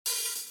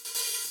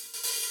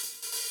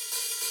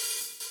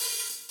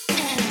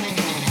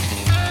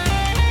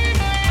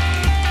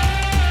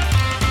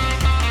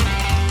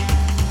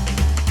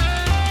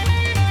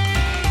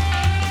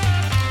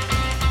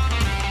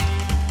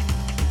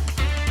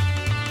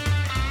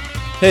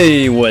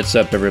Hey, what's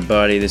up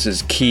everybody? This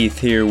is Keith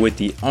here with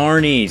the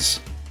Arnies.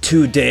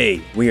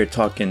 Today, we are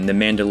talking The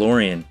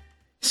Mandalorian,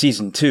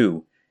 Season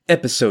 2,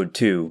 Episode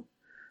 2.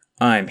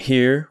 I'm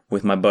here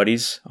with my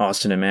buddies,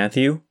 Austin and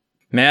Matthew.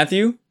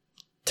 Matthew,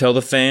 tell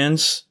the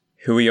fans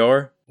who we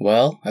are.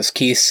 Well, as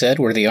Keith said,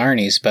 we're the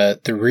Arnies,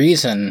 but the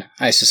reason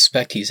I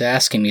suspect he's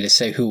asking me to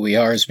say who we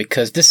are is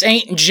because this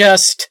ain't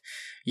just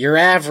your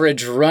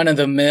average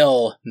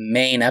run-of-the-mill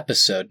main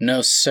episode.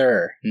 No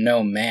sir,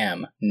 no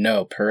ma'am,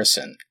 no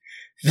person.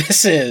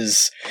 This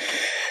is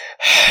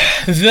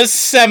the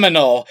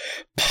seminal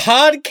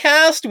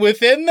podcast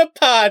within the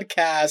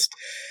podcast,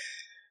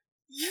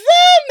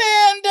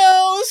 The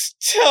Mandos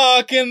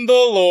Talking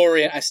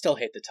Mandalorian. I still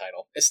hate the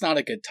title. It's not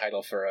a good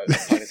title for a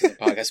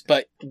podcast,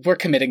 but we're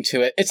committing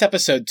to it. It's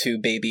episode 2,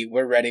 baby.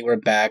 We're ready. We're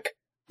back.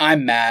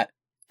 I'm Matt.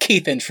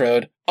 Keith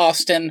introed.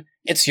 Austin,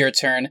 it's your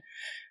turn.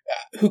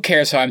 Who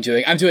cares how I'm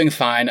doing? I'm doing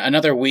fine.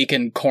 Another week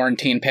in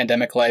quarantine,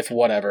 pandemic life,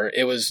 whatever.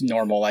 It was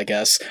normal, I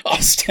guess.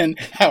 Austin,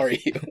 how are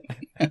you?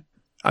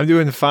 I'm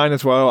doing fine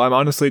as well. I'm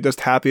honestly just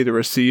happy to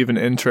receive an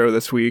intro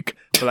this week,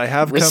 but I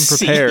have come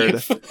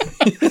prepared.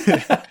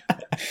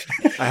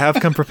 I have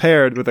come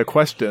prepared with a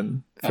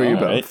question for you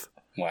both.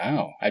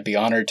 Wow. I'd be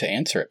honored to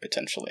answer it,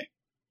 potentially.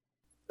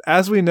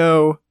 As we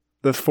know,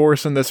 the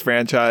Force in this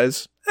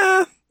franchise,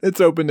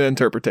 it's open to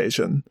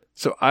interpretation.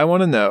 So I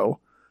want to know,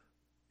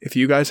 if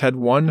you guys had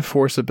one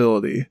Force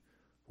ability,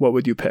 what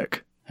would you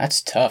pick?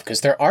 That's tough,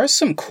 because there are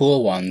some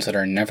cool ones that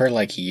are never,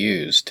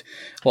 used.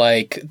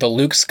 Like, the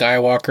Luke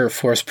Skywalker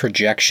Force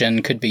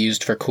projection could be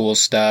used for cool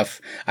stuff.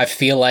 I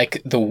feel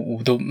like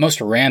the most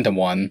random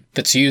one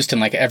that's used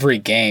in, every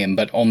game,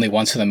 but only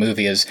once in the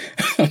movie is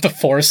the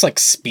Force,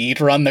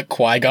 speed run that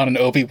Qui-Gon and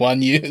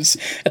Obi-Wan use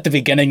at the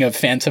beginning of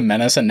Phantom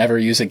Menace and never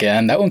use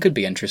again. That one could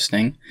be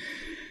interesting.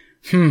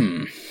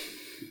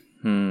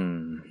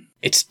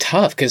 It's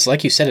tough, because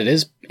like you said, it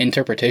is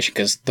interpretation,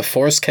 because the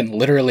Force can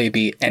literally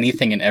be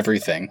anything and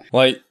everything.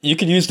 You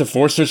could use the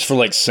Forcers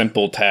for,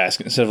 simple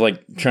tasks. Instead of,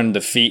 trying to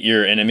defeat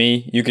your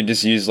enemy, you could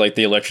just use,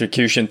 the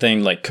electrocution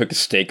thing, cook a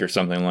steak or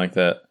something like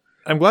that.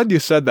 I'm glad you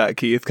said that,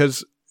 Keith,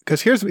 because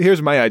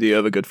here's my idea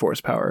of a good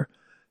Force power.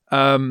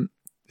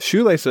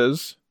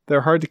 Shoelaces,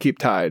 they're hard to keep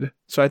tied.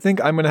 So I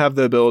think I'm going to have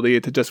the ability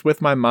to just,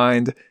 with my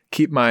mind,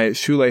 keep my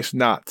shoelace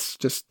knots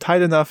just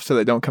tight enough so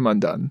they don't come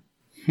undone.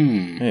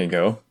 There you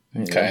go.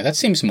 Okay, that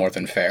seems more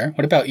than fair.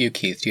 What about you,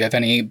 Keith? Do you have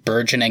any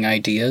burgeoning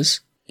ideas?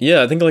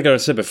 Yeah, I think like I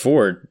said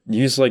before,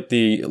 use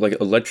the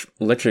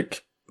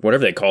electric,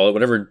 whatever they call it,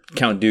 whatever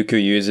Count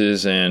Dooku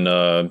uses and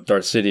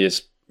Darth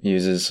Sidious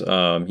uses,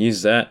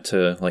 use that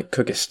to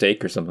cook a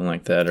steak or something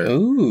like that. Or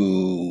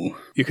ooh.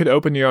 You could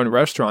open your own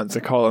restaurants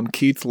and call them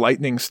Keith's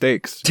Lightning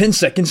Steaks.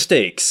 10-second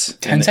steaks.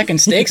 10-second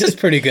steaks is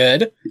pretty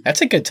good.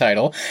 That's a good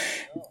title.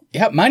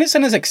 Yeah, mine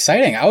isn't as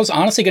exciting. I was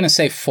honestly going to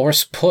say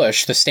Force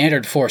Push, the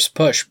standard Force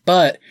Push,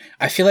 but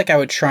I feel like I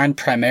would try and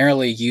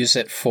primarily use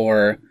it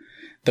for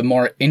the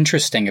more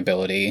interesting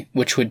ability,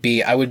 which would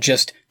be I would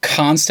just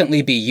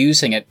constantly be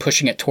using it,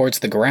 pushing it towards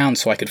the ground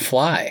so I could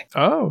fly.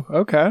 Oh,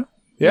 okay.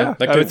 Yeah,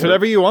 it's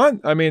whatever you want.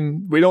 I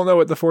mean, we don't know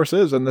what the Force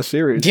is in this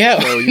series. Yeah,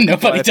 so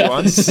nobody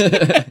does.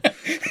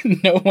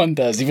 No one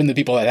does, even the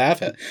people that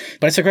have it.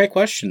 But it's a great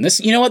question. This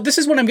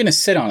is what I'm going to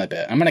sit on a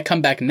bit. I'm going to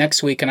come back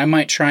next week, and I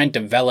might try and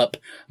develop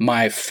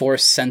my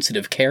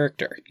Force-sensitive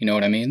character. You know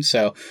what I mean?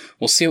 So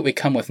we'll see what we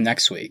come with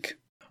next week.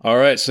 All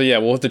right, so yeah,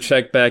 we'll have to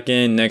check back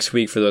in next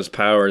week for those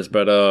powers.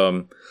 But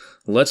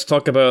let's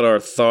talk about our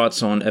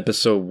thoughts on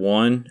Episode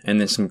 1, and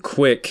then some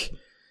quick,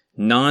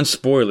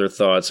 non-spoiler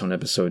thoughts on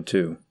Episode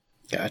 2.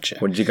 Gotcha.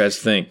 What did you guys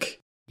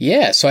think?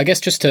 Yeah, so I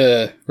guess just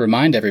to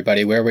remind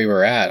everybody where we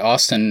were at,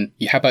 Austin,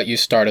 how about you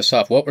start us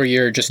off? What were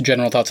your just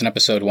general thoughts on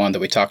Episode 1 that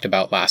we talked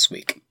about last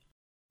week?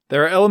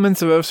 There are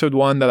elements of Episode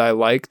 1 that I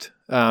liked.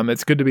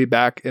 It's good to be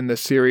back in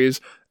this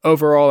series.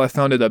 Overall, I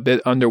found it a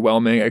bit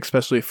underwhelming,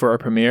 especially for a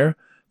premiere.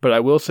 But I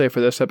will say for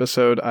this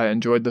episode, I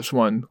enjoyed this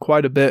one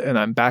quite a bit, and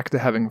I'm back to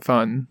having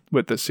fun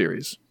with this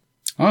series.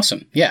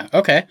 Awesome. Yeah.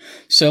 Okay.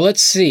 So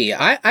let's see.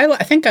 I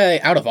think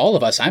out of all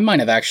of us, I might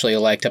have actually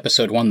liked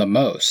Episode 1 the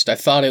most. I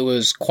thought it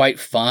was quite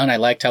fun. I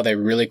liked how they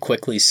really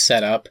quickly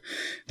set up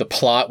the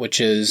plot, which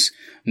is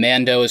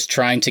Mando is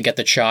trying to get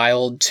the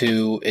child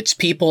to its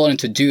people, and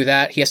to do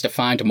that, he has to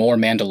find more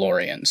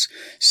Mandalorians,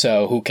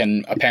 so who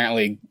can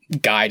apparently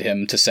guide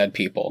him to said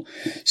people.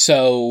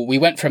 So we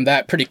went from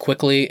that pretty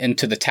quickly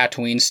into the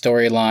Tatooine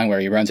storyline, where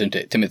he runs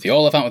into Timothy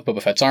Olyphant with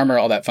Boba Fett's armor,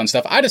 all that fun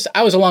stuff. I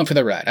was along for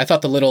the ride. I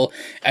thought the little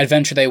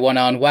adventure they went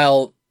on,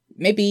 well,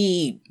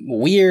 maybe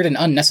weird and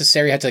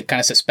unnecessary, I had to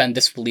kind of suspend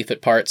disbelief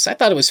at parts. I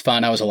thought it was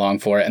fun. I was along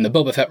for it, and the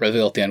Boba Fett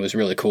reveal at the end was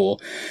really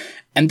cool.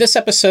 And this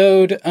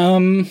episode,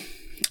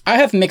 I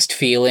have mixed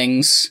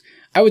feelings.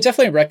 I would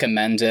definitely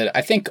recommend it.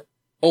 I think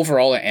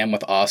overall I am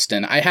with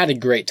Austin. I had a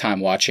great time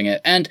watching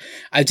it. And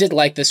I did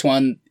like this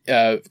one,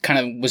 kind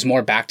of was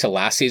more back to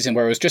last season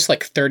where it was just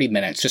like 30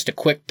 minutes, just a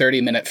quick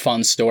 30-minute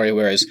fun story,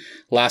 whereas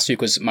last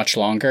week was much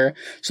longer.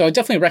 So I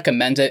definitely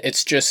recommend it.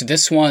 It's just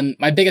this one,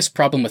 my biggest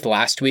problem with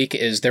last week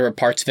is there were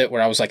parts of it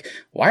where I was like,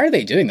 why are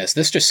they doing this?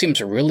 This just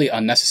seems really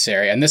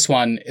unnecessary. And this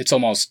one, it's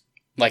almost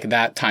like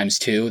that times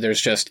two.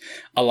 There's just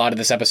a lot of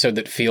this episode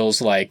that feels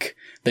like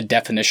the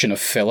definition of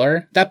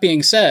filler. That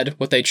being said,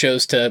 what they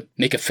chose to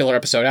make a filler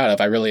episode out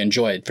of, I really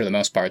enjoyed for the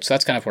most part. So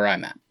that's kind of where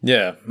I'm at.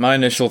 Yeah, my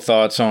initial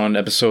thoughts on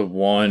episode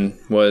 1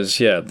 was,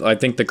 I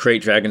think the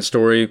Krayt Dragon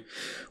story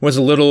was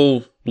a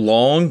little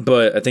long,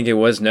 but I think it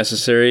was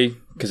necessary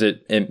because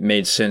it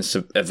made sense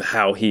of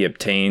how he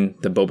obtained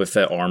the Boba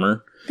Fett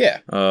armor.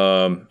 Yeah.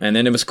 And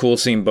then it was cool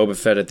seeing Boba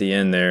Fett at the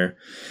end there.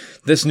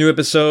 This new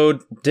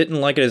episode,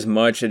 didn't like it as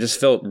much. It just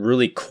felt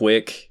really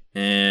quick,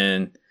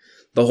 and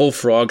the whole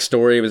frog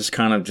story was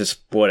kind of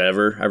just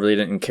whatever. I really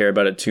didn't care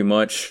about it too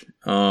much.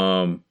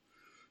 And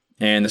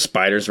the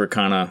spiders were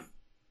kind of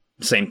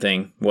same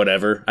thing,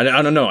 whatever. I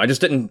don't know. I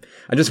just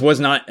was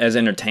not as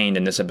entertained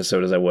in this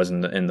episode as I was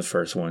in the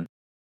first one.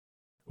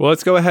 Well,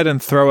 let's go ahead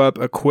and throw up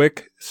a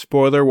quick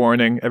spoiler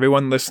warning.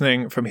 Everyone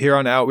listening, from here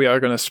on out, we are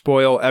going to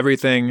spoil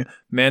everything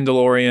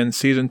Mandalorian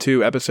Season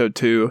 2, Episode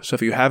 2. So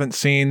if you haven't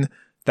seen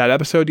that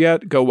episode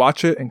yet, go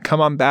watch it and come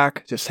on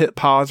back. Just hit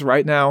pause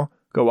right now.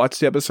 Go watch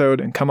the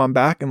episode and come on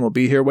back, and we'll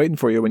be here waiting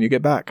for you when you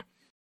get back.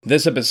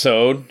 This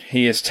episode,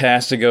 he is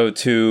tasked to go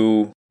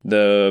to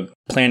the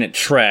planet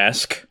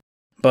Trask,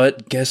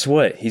 but guess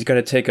what? He's got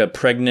to take a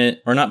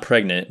he's got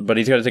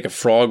to take a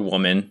frog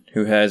woman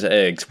who has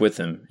eggs with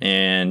him,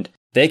 and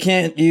they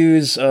can't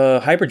use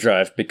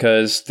hyperdrive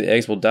because the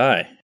eggs will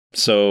die.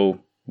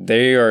 So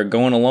they are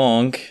going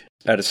along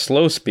at a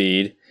slow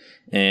speed,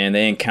 and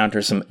they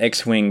encounter some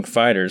X-Wing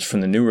fighters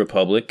from the New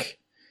Republic.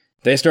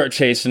 They start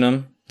chasing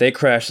them. They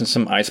crash in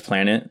some ice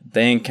planet.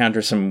 They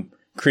encounter some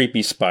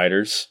creepy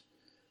spiders.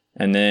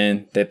 And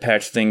then they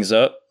patch things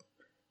up.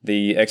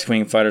 The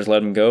X-Wing fighters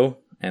let them go.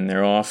 And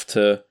they're off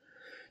to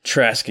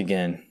Trask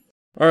again.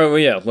 Alright, well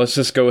yeah, let's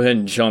just go ahead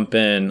and jump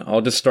in.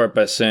 I'll just start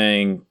by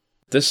saying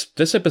this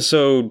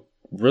episode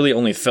really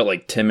only felt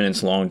like 10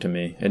 minutes long to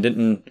me. It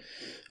didn't...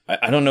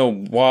 I don't know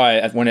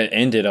why when it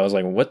ended I was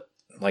like, what?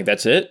 Like,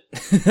 that's it?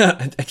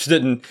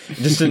 It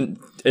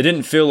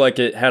didn't feel like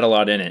it had a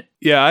lot in it.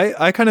 Yeah,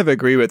 I kind of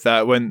agree with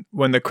that. When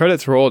the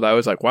credits rolled, I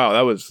was like, wow,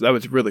 that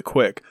was really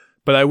quick.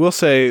 But I will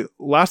say,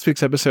 last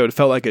week's episode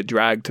felt like it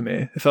dragged to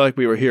me. It felt like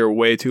we were here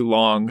way too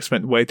long,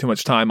 spent way too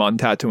much time on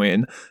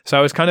Tatooine. So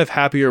I was kind of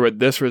happier with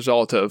this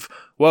result of,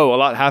 whoa, a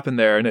lot happened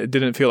there, and it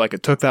didn't feel like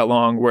it took that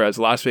long, whereas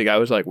last week I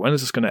was like, when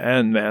is this going to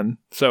end, man?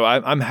 So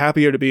I'm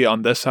happier to be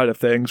on this side of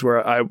things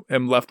where I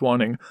am left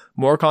wanting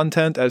more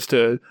content as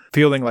to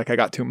feeling like I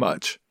got too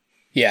much.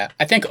 Yeah,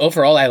 I think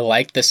overall I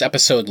liked this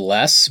episode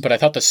less, but I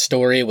thought the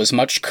story was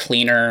much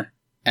cleaner,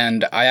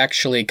 and I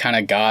actually kind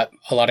of got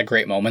a lot of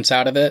great moments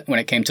out of it when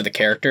it came to the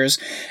characters.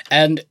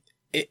 And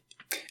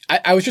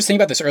I was just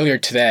thinking about this earlier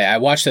today. I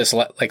watched this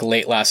like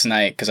late last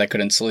night because I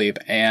couldn't sleep,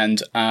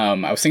 and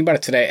I was thinking about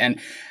it today,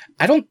 and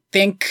I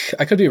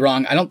could be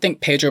wrong, I don't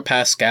think Pedro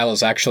Pascal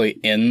is actually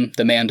in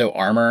the Mando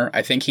armor.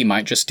 I think he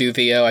might just do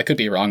VO. I could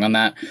be wrong on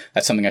that.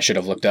 That's something I should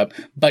have looked up.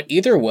 But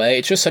either way,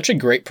 it's just such a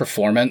great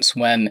performance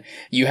when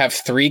you have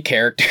three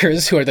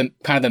characters who are the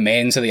kind of the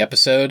mains of the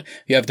episode.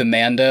 You have the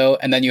Mando,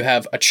 and then you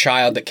have a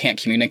child that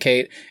can't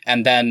communicate,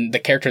 and then the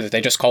character that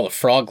they just call the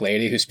Frog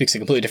Lady who speaks a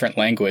completely different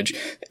language.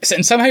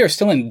 And somehow you're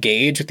still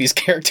engaged with these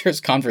characters'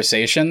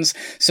 conversations.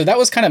 So that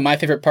was kind of my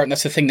favorite part, and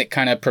that's the thing that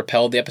kind of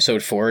propelled the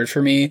episode forward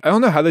for me. I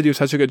don't know how they do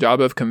such a good job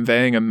of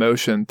conveying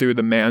emotion through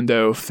the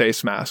Mando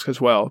face mask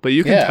as well, but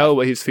you can tell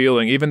what he's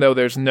feeling even though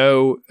there's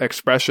no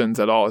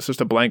expressions at all. It's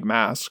just a blank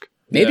mask.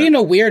 Maybe in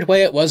a weird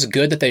way it was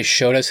good that they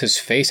showed us his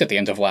face at the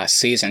end of last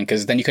season,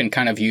 because then you can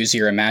kind of use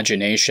your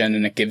imagination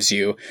and it gives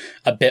you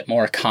a bit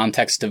more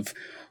context of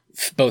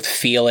both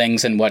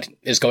feelings and what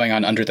is going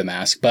on under the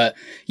mask. But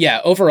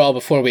yeah, overall,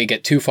 before we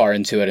get too far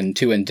into it and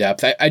too in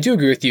depth, I do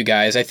agree with you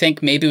guys. I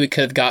think maybe we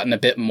could have gotten a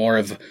bit more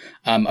of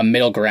a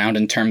middle ground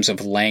in terms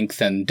of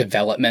length and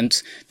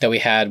development that we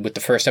had with the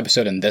first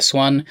episode and this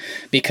one,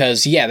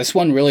 because this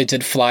one really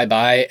did fly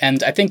by.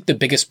 And I think the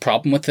biggest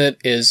problem with it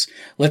is,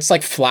 let's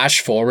like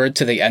flash forward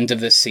to the end of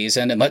this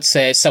season, and let's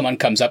say someone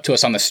comes up to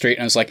us on the street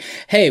and is like,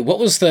 hey,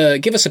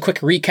 give us a quick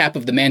recap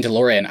of The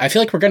Mandalorian. I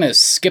feel like we're going to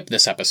skip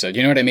this episode.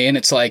 You know what I mean?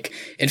 It's like,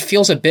 it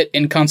feels a bit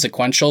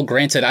inconsequential.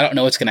 Granted, I don't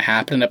know what's going to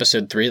happen in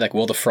episode 3. Like,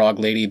 will the Frog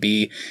Lady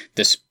be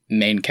this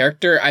main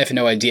character? I have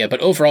no idea. But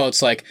overall,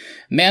 it's like,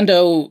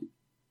 Mando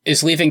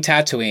is leaving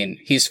Tatooine.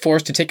 He's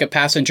forced to take a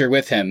passenger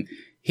with him.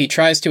 He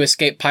tries to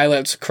escape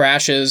pilots,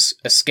 crashes,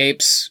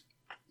 escapes,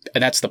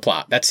 and that's the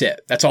plot. That's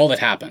it. That's all that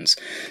happens.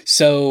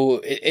 So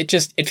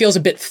it feels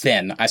a bit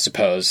thin, I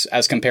suppose,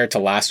 as compared to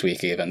last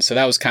week even. So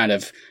that was kind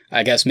of,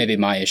 I guess, maybe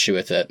my issue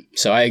with it.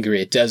 So I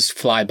agree. It does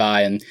fly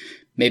by and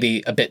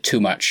maybe a bit too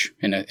much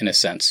in a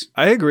sense.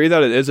 I agree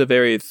that it is a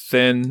very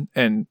thin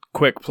and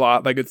quick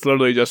plot. Like, it's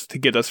literally just to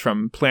get us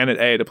from planet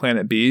A to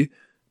planet B.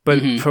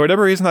 But for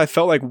whatever reason, I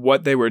felt like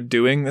what they were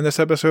doing in this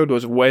episode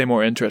was way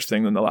more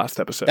interesting than the last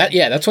episode.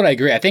 That's what I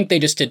agree. I think they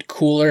just did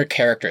cooler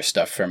character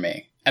stuff for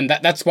me. And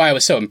that's why I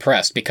was so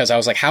impressed, because I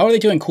was like, how are they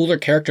doing cooler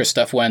character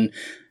stuff when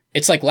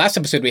it's like last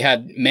episode we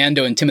had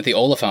Mando and Timothy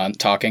Olyphant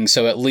talking,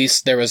 so at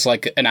least there was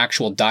like an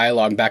actual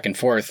dialogue back and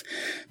forth.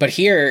 But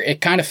here,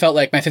 it kind of felt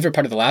like my favorite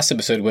part of the last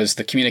episode was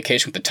the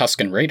communication with the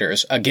Tusken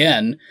Raiders.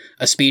 Again,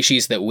 a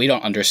species that we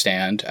don't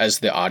understand as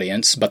the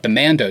audience, but the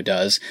Mando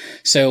does.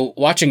 So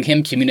watching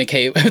him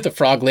communicate with the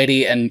Frog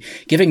Lady and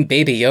giving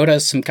Baby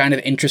Yoda some kind of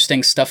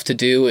interesting stuff to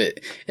do, it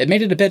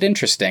made it a bit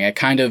interesting. It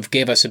kind of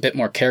gave us a bit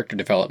more character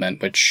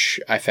development, which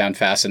I found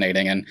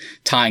fascinating and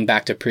tying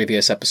back to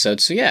previous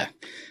episodes. So yeah.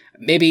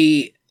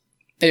 Maybe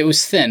it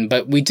was thin,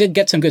 but we did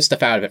get some good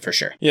stuff out of it for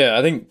sure. Yeah,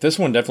 I think this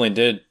one definitely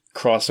did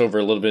cross over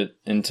a little bit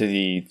into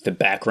the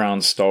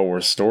background Star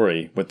Wars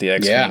story with the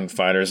X-Wing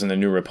fighters and the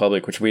New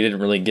Republic, which we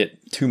didn't really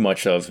get too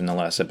much of in the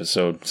last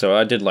episode. So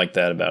I did like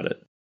that about it.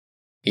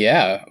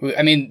 Yeah.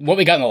 I mean, what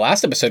we got in the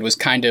last episode was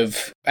kind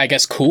of, I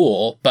guess,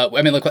 cool. But,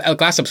 I mean, like,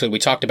 last episode we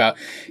talked about,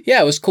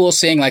 it was cool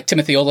seeing, like,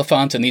 Timothy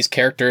Olyphant and these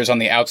characters on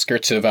the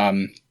outskirts of,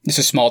 this is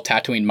a small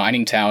Tatooine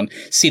mining town,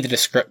 see the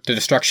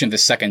destruction of the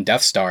second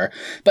Death Star.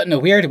 But in a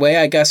weird way,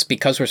 I guess,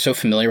 because we're so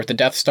familiar with the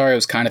Death Star, it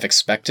was kind of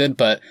expected.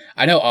 But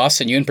I know,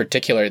 Austin, you in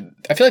particular,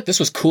 I feel like this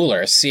was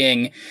cooler,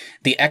 seeing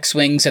the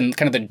X-Wings and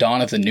kind of the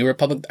dawn of the New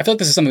Republic. I feel like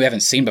this is something we haven't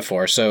seen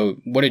before. So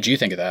what did you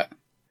think of that?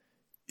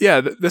 Yeah,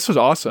 this was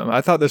awesome.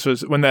 I thought this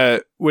was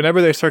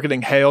whenever they start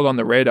getting hailed on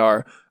the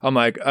radar, I'm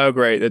like, oh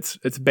great, it's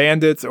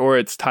bandits or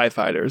it's TIE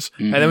fighters.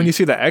 Mm-hmm. And then when you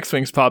see the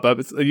X-Wings pop up,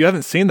 you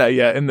haven't seen that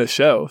yet in the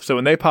show. So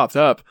when they popped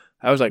up,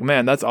 I was like,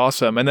 man, that's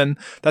awesome. And then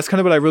that's kind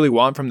of what I really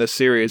want from this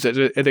series.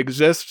 It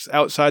exists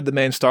outside the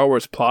main Star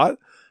Wars plot,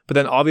 but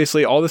then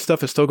obviously all this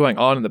stuff is still going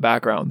on in the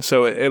background.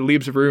 So it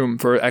leaves room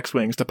for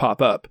X-Wings to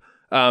pop up.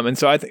 And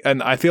so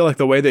I feel like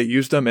the way they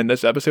used them in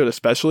this episode,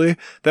 especially,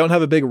 they don't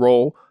have a big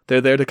role. They're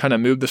there to kind of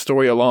move the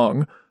story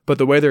along, but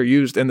the way they're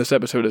used in this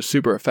episode is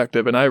super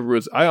effective. And I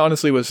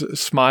honestly was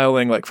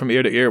smiling like from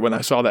ear to ear when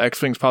I saw the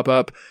X-Wings pop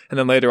up. And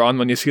then later on,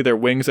 when you see their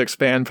wings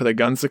expand for the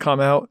guns to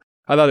come out,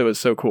 I thought it was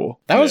so cool.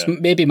 That was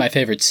maybe my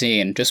favorite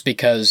scene, just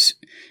because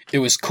it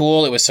was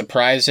cool. It was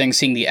surprising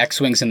seeing the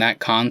X-Wings in that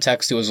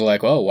context. It was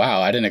like, oh,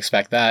 wow, I didn't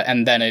expect that.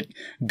 And then it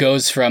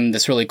goes from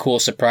this really cool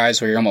surprise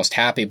where you're almost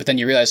happy, but then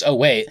you realize, oh,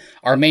 wait,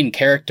 our main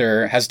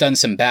character has done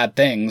some bad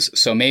things,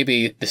 so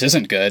maybe this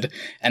isn't good.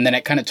 And then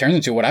it kind of turns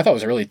into what I thought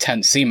was a really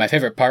tense scene. My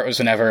favorite part was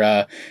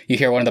whenever you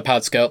hear one of the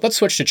pilots go, let's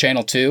switch to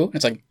channel 2. And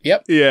it's like,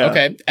 yep,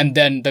 okay. And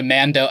then the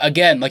Mando,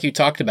 again, like you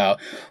talked about,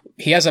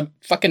 he has a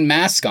fucking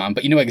mask on,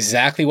 but you know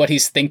exactly what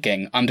he's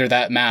thinking under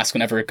that mask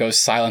whenever it goes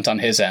silent on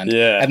his end.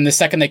 Yeah. And the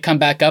second they come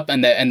back up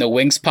and the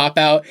wings pop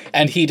out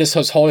and he just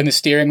was holding the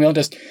steering wheel,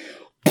 just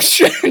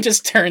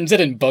turns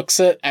it and books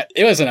it.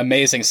 It was an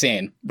amazing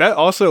scene. That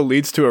also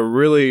leads to a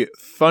really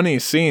funny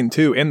scene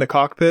too in the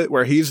cockpit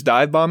where he's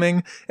dive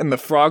bombing and the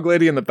frog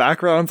lady in the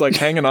background's like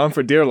hanging on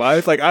for dear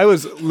life. Like I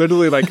was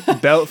literally like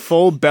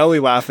full belly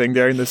laughing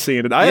during the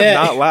scene, and I have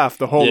not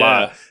laughed a whole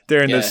lot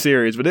during this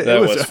series, but it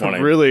was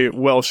a really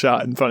well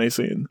shot and funny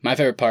scene. My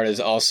favorite part is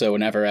also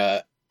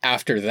whenever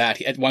after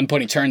that, at one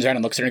point he turns around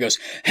and looks at her and goes,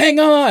 hang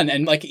on!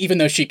 And like, even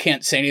though she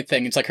can't say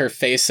anything, it's like her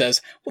face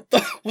says, what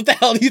the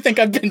hell do you think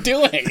I've been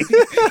doing?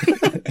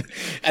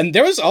 And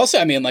there was also,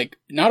 I mean, like,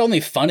 not only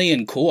funny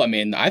and cool, I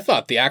mean, I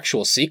thought the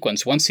actual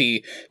sequence, once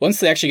they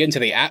actually get into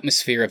the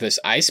atmosphere of this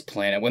ice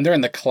planet, when they're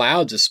in the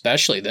clouds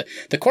especially, the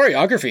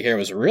choreography here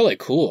was really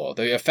cool.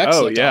 The effects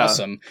looked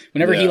awesome.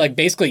 Whenever he like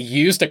basically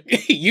used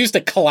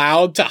a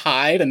cloud to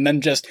hide and then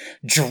just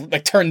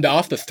like turned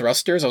off the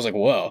thrusters, I was like,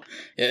 whoa.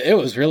 It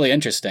was really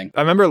interesting.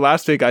 I remember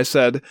last week I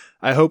said,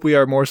 I hope we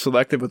are more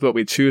selective with what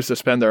we choose to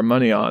spend our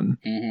money on.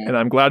 Mm-hmm. And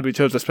I'm glad we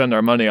chose to spend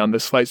our money on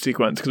this fight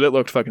sequence because it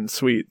looked fucking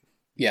sweet.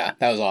 Yeah,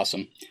 that was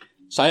awesome.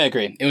 So I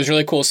agree. It was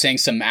really cool seeing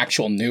some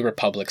actual New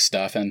Republic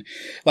stuff. And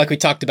like we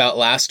talked about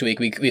last week,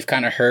 we've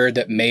kind of heard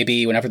that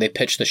maybe whenever they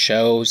pitch the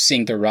show,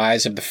 seeing the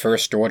rise of the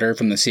First Order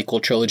from the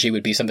sequel trilogy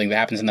would be something that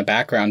happens in the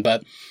background.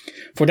 But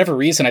for whatever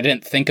reason, I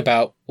didn't think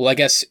about, well, I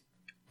guess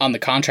on the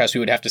contrast, we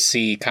would have to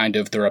see kind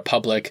of the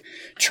Republic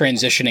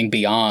transitioning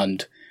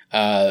beyond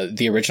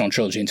the original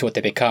trilogy into what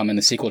they become in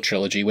the sequel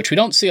trilogy, which we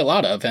don't see a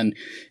lot of. And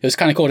it was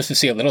kind of cool just to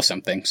see a little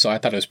something. So I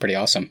thought it was pretty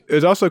awesome. It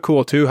was also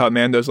cool too how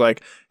Mando's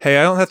like, hey,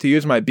 I don't have to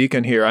use my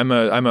beacon here. I'm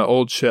an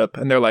old ship.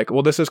 And they're like,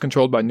 well, this is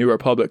controlled by New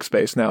Republic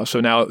space now. So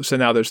now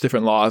there's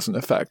different laws in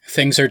effect.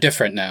 Things are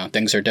different now.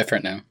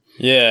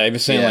 Yeah, he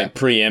was saying like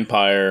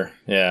pre-Empire.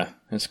 Yeah,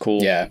 it's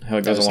cool. Yeah, how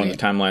it goes along the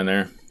timeline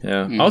there.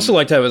 Yeah, I also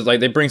liked how it was like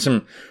they bring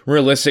some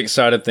realistic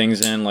side of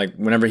things in. Like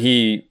whenever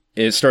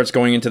it starts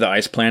going into the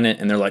ice planet,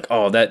 and they're like,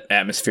 "Oh, that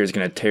atmosphere is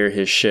going to tear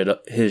his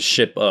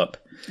ship up."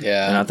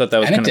 Yeah, and I thought that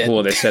was kind of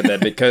cool. They said that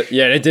because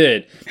it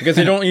did, because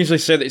they don't usually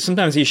say that.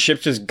 Sometimes these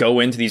ships just go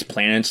into these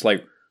planets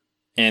like,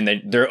 and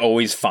they're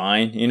always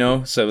fine, you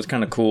know. So it was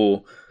kind of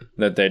cool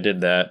that they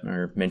did that,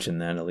 or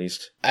mentioned that at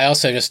least. I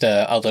also, just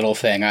a little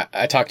thing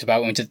I talked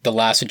about when we did The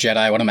Last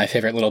Jedi. One of my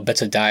favorite little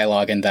bits of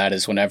dialogue in that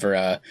is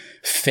whenever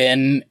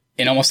Finn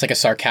in almost like a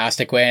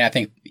sarcastic way, and I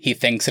think he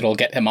thinks it'll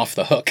get him off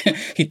the hook.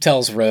 He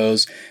tells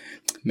Rose,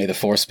 "May the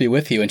force be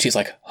with you," and she's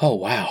like, "Oh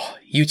wow,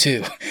 you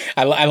too."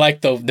 I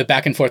like the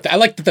back and forth. I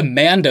like that the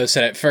Mando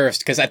said it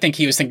first, because I think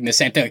he was thinking the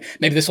same thing.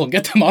 Maybe this will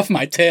get them off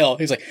my tail.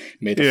 He's like,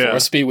 "May the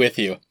force be with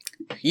you.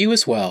 You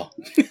as well."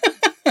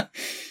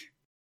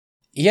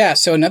 Yeah,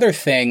 so another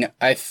thing,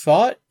 I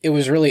thought it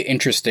was really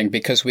interesting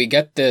because we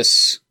get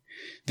this...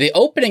 The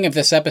opening of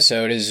this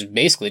episode is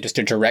basically just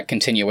a direct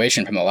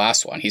continuation from the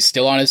last one. He's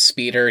still on his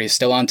speeder, he's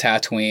still on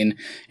Tatooine,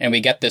 and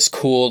we get this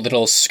cool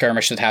little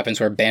skirmish that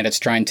happens where bandits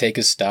try and take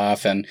his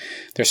stuff, and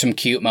there's some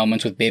cute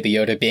moments with Baby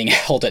Yoda being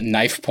held at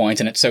knife point,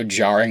 and it's so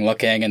jarring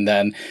looking, and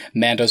then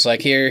Mando's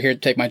like, here,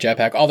 take my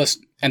jetpack, all this,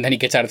 and then he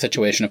gets out of the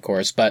situation, of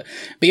course. But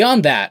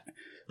beyond that,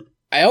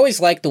 I always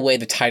like the way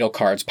the title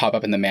cards pop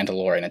up in The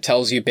Mandalorian. It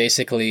tells you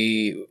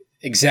basically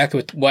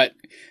exactly what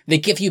they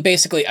give you,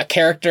 basically a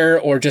character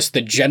or just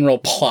the general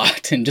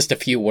plot in just a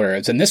few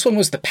words. And this one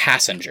was The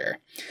Passenger.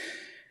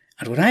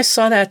 And when I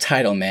saw that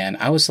title, man,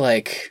 I was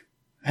like,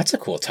 that's a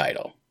cool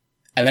title.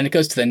 And then it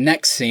goes to the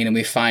next scene and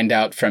we find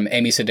out from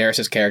Amy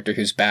Sedaris' character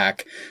who's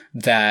back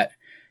that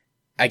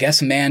I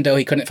guess Mando,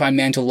 he couldn't find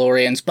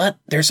Mandalorians, but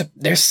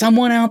there's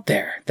someone out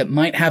there that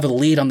might have a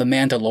lead on the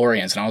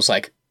Mandalorians. And I was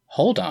like,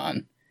 hold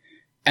on.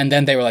 And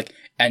then they were like,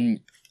 and,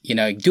 you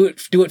know, do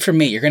it for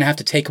me. You're going to have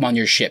to take them on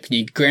your ship. Can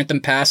you grant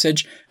them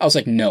passage? I was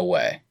like, no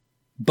way.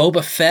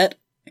 Boba Fett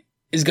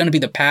is going to be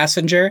the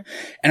passenger.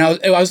 And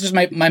I was just,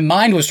 my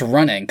mind was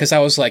running because I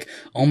was like,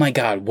 oh my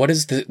God, what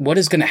is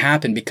going to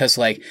happen? Because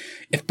like,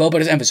 if Boba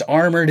doesn't have his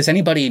armor, does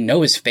anybody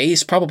know his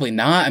face? Probably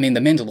not. I mean, the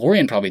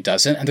Mandalorian probably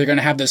doesn't. And they're going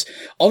to have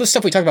all this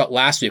stuff we talked about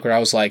last week where I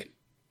was like,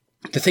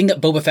 the thing that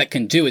Boba Fett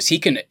can do is he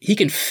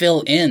can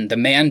fill in the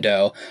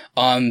Mando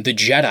on the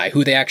Jedi,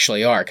 who they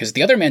actually are. Because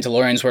the other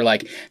Mandalorians were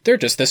like, they're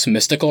just this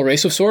mystical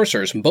race of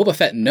sorcerers. And Boba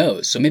Fett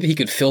knows. So maybe he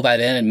could fill that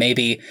in, and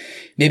maybe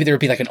there would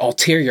be like an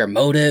ulterior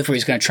motive where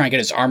he's going to try and get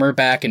his armor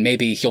back, and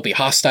maybe he'll be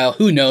hostile.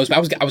 Who knows?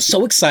 But I was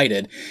so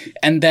excited.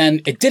 And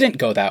then it didn't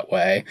go that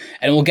way.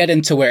 And we'll get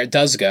into where it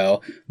does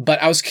go.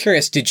 But I was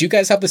curious, did you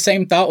guys have the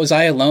same thought? Was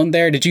I alone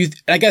there?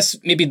 I guess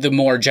maybe the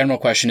more general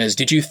question is,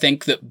 did you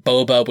think that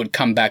Boba would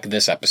come back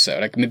this episode?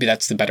 Like, maybe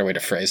that's the better way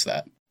to phrase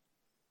that.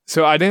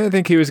 So I didn't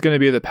think he was going to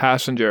be the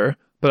passenger,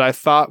 but I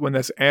thought when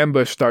this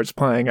ambush starts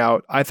playing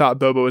out, I thought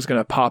Boba was going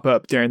to pop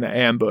up during the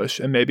ambush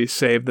and maybe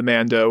save the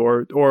Mando,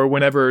 or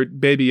whenever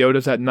Baby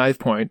Yoda's at knife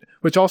point,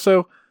 which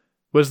also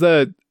was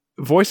the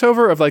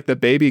voiceover of like the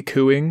baby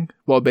cooing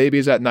while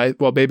Baby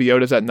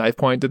Yoda's at knife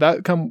point. Did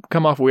that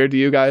come off weird to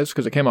you guys?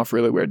 Because it came off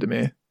really weird to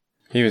me.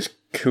 He was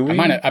cooing?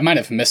 I might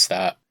have missed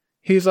that.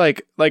 He's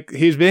like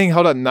he's being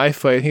held at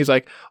knife point, and he's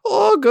like,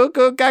 oh, go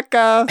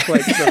gaga.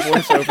 Like the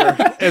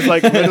voiceover, it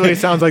like literally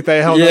sounds like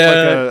they held up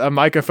like a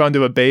microphone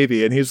to a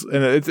baby, and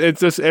it's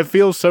just, it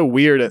feels so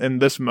weird in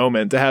this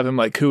moment to have him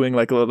like cooing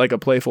like a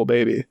playful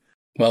baby.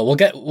 Well, we'll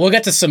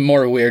get to some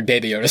more weird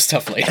Baby Yoda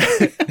stuff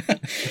later.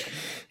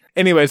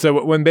 Anyway,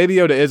 so when Baby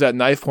Yoda is at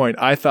knife point,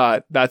 I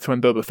thought that's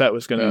when Boba Fett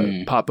was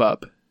gonna pop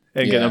up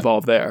and get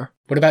involved there.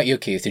 What about you,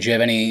 Keith? Did you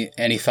have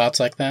any thoughts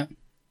like that?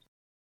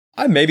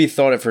 I maybe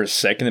thought it for a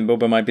second that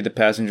Boba might be the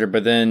passenger,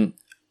 but then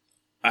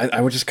I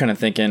was just kind of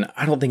thinking,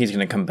 I don't think he's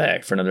going to come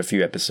back for another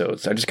few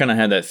episodes. I just kind of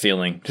had that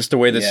feeling. Just the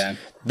way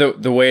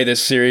the way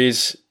this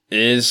series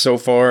is so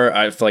far,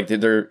 I feel like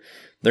they're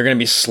going to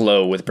be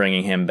slow with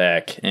bringing him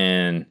back,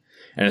 and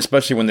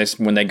especially when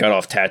they got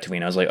off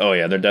Tatooine, I was like, oh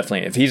yeah, they're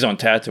definitely, if he's on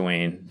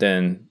Tatooine,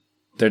 then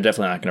they're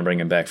definitely not going to bring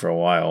him back for a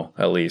while,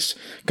 at least.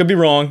 Could be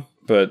wrong,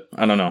 but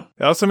I don't know.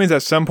 It also means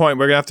at some point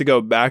we're going to have to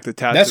go back to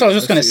Tatooine. That's what I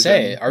was just going to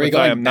say. Are we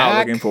going back? I am not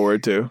looking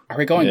forward to. Are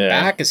we going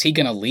back? Is he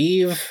going to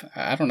leave?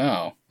 I don't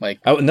know. Like,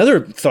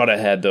 another thought I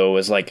had, though,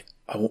 was like,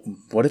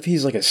 what if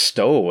he's like a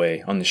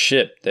stowaway on the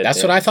ship?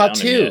 That's what I thought,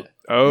 too.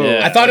 Oh,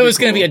 yeah, I thought it was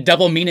going to be a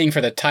double meaning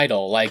for the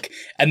title, like,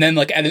 and then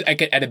like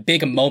at a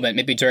big moment,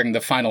 maybe during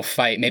the final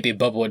fight, maybe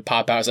Boba would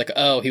pop out. I was like,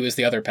 oh, he was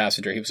the other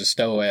passenger. He was a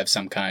stowaway of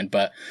some kind.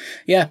 But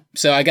yeah,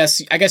 so I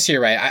guess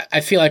you're right.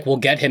 I feel like we'll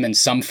get him in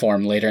some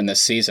form later in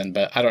this season,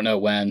 but I don't know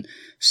when.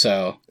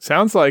 So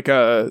sounds like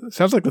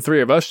the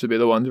three of us should be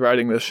the ones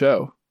writing this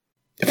show.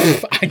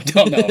 I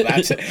don't know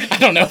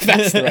if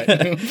that's the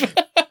right move.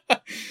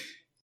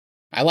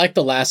 I like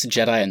The Last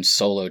Jedi and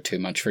Solo too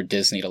much for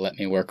Disney to let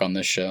me work on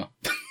this show.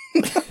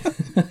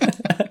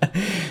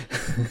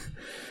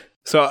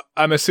 So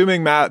I'm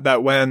assuming, Matt,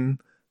 that when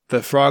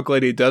the frog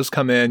lady does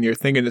come in, you're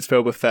thinking it's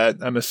Boba Fett.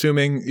 I'm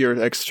assuming you're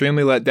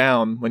extremely let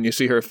down when you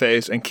see her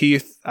face. And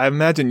Keith, I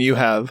imagine you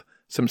have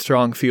some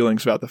strong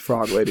feelings about the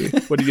frog lady.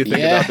 What do you think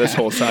about this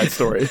whole side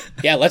story?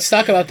 Yeah, let's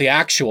talk about the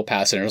actual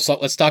passengers.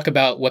 Let's talk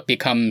about what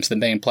becomes the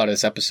main plot of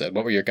this episode.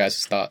 What were your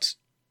guys' thoughts?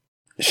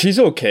 She's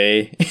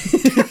okay.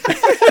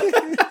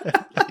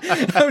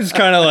 I was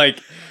kind of like,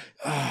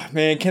 oh,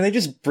 man, can they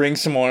just bring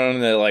someone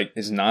on that like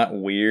is not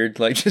weird?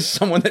 Like just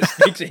someone that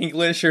speaks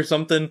English or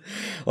something.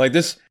 Like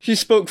this, she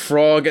spoke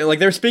frog. Like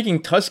they were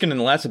speaking Tuscan in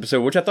the last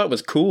episode, which I thought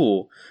was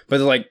cool.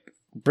 But like,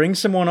 bring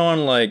someone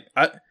on. Like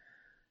I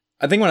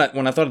think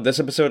when I thought of this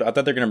episode, I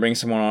thought they're gonna bring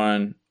someone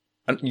on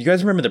you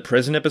guys remember the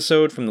prison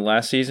episode from the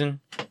last season?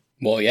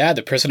 Well, yeah,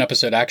 the prison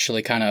episode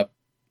actually kind of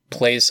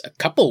plays a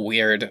couple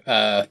weird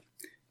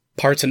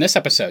parts in this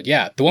episode.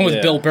 Yeah, the one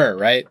with Bill Burr,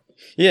 right?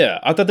 Yeah,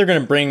 I thought they were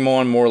going to bring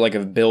on more like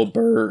a Bill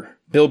Burr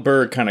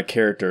kind of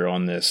character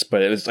on this,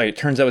 but it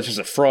turns out it's just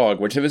a frog,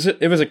 which it was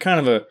a kind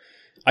of a,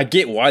 I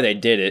get why they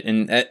did it,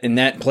 and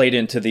that played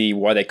into the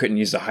why they couldn't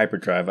use the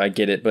hyperdrive. I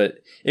get it, but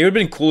it would have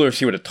been cooler if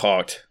she would have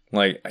talked.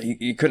 Like,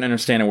 you couldn't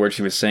understand a word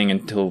she was saying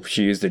until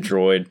she used the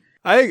droid.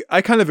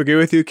 I kind of agree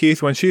with you,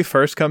 Keith. When she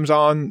first comes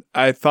on,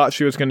 I thought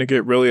she was going to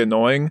get really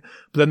annoying.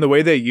 But then the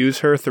way they use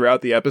her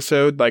throughout the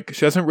episode, like,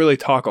 she doesn't really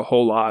talk a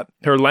whole lot.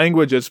 Her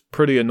language is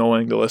pretty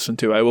annoying to listen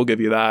to. I will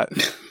give you that.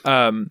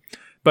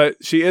 But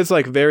she is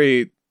like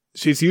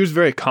she's used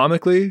very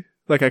comically.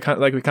 Like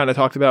we kind of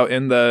talked about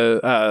in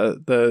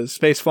the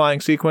space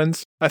flying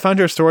sequence. I found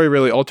her story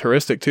really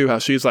altruistic too. How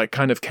she's like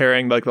kind of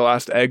carrying like the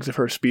last eggs of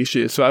her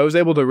species. So I was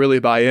able to really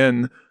buy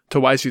in to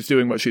why she's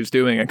doing what she's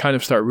doing and kind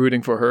of start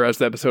rooting for her as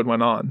the episode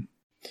went on.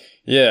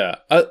 Yeah.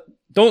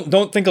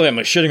 Don't think like I'm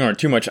shitting on her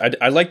too much.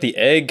 I like the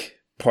egg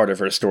part of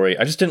her story.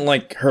 I just didn't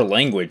like her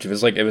language.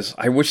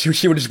 I wish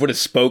she would have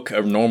spoke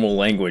a normal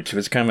language. It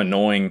was kind of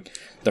annoying,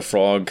 the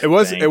frog It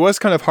was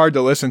kind of hard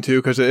to listen to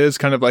because it is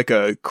kind of like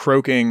a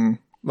croaking,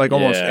 like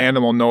almost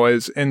animal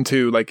noise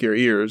into like your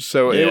ears.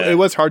 So it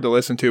was hard to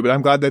listen to, but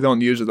I'm glad they don't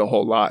use it a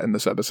whole lot in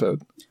this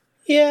episode.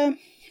 Yeah.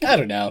 I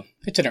don't know.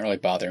 It didn't really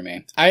bother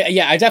me.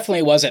 I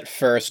definitely was at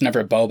first.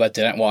 Whenever Boba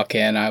didn't walk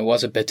in, I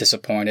was a bit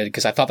disappointed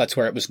because I thought that's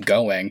where it was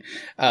going.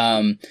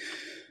 And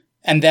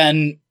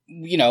then,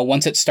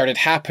 once it started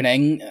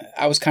happening,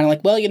 I was kind of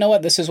like, well, you know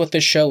what? This is what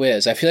this show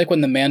is. I feel like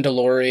when The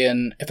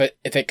Mandalorian,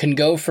 if it can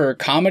go for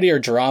comedy or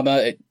drama,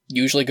 it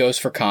usually goes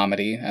for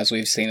comedy, as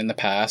we've seen in the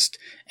past.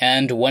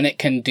 And when it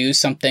can do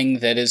something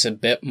that is a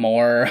bit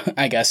more,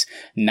 I guess,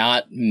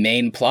 not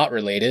main plot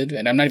related,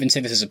 and I'm not even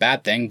saying this is a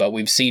bad thing, but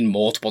we've seen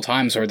multiple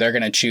times where they're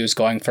going to choose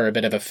going for a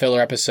bit of a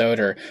filler episode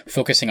or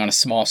focusing on a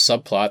small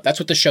subplot. That's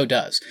what the show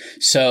does.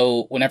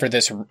 So whenever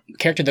this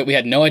character that we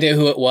had no idea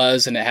who it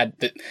was, and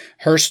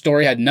her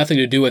story had nothing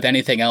to do with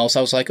anything else,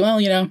 I was like, well,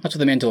 that's what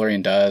The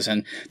Mandalorian does.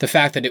 And the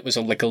fact that it was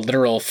like a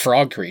literal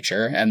frog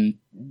creature, and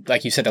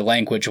like you said, the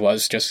language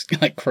was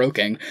just like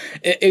croaking.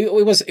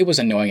 It was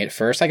annoying at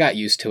first. I got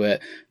used to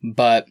it,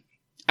 but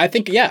I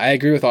think, I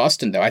agree with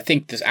Austin though. I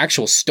think this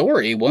actual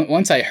story,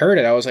 once I heard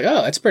it, I was like,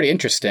 oh, that's pretty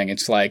interesting.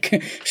 It's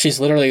like she's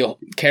literally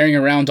carrying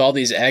around all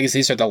these eggs.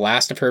 These are the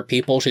last of her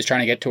people. She's trying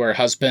to get to her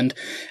husband.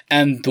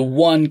 And the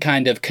one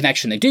kind of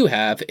connection they do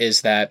have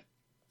is that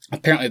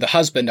apparently the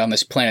husband on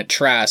this planet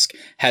Trask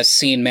has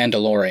seen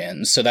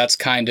Mandalorians. So that's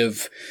kind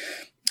of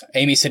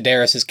Amy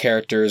Sedaris'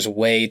 character's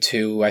way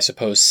to, I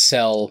suppose,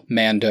 sell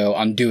Mando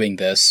on doing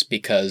this,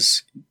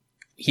 because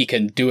he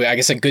can do, I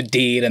guess, a good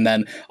deed and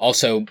then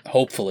also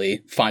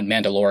hopefully find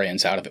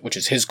Mandalorians out of it, which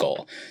is his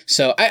goal.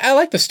 So I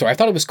like the story. I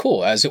thought it was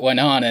cool as it went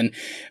on. And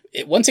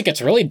once it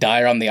gets really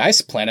dire on the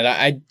ice planet,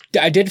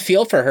 I did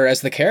feel for her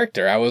as the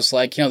character. I was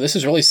like, this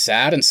is really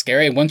sad and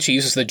scary. And once she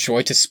uses the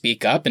droid to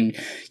speak up and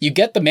you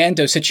get the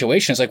Mando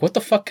situation, it's like, what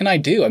the fuck can I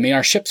do? I mean,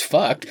 our ship's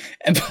fucked.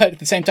 But at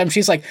the same time,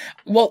 she's like,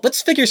 well,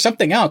 let's figure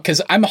something out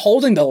because I'm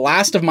holding the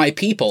last of my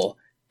people.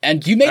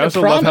 And you made a promise. I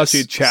also love how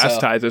she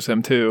chastises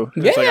him too.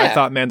 It's like, I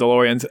thought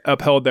Mandalorians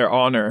upheld their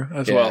honor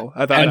as well.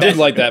 I did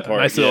like that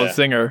part. Nice little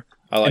singer.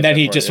 And then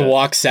he just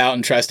walks out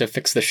and tries to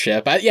fix the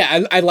ship.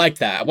 I like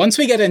that. Once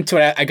we get into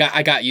it,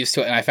 I got used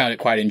to it and I found it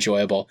quite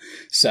enjoyable.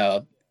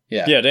 So,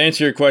 yeah. Yeah, to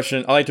answer your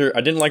question, I liked her.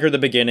 I didn't like her at the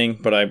beginning,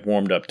 but I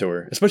warmed up to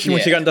her. Especially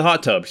when she got into the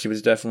hot tub. She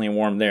was definitely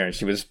warm there. And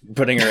she was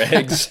putting her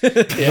eggs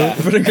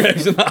putting her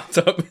eggs in the hot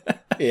tub.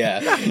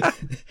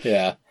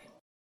 Yeah.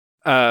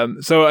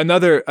 So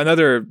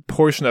another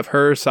portion of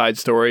her side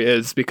story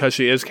is because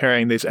she is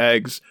carrying these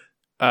eggs,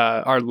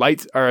 our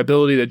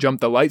ability to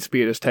jump the light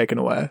speed is taken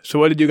away. So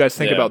what did you guys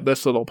think about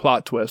this little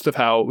plot twist of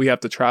how we have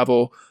to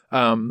travel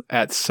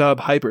at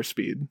sub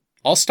hyperspeed?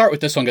 I'll start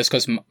with this one just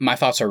because my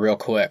thoughts are real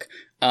quick.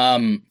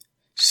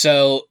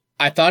 So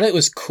I thought it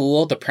was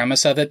cool, the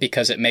premise of it,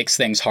 because it makes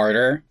things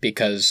harder,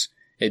 because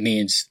it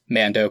means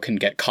Mando can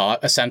get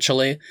caught,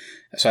 essentially.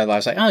 So I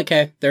was like, oh,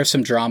 okay, there's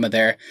some drama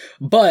there.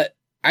 But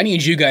I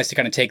need you guys to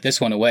kind of take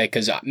this one away,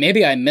 because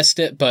maybe I missed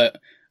it,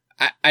 but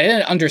I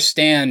didn't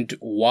understand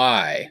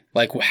why.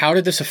 Like, how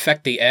did this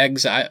affect the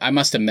eggs? I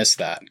must have missed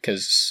that,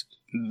 because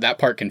that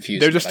part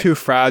confused me. They're just too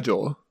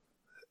fragile.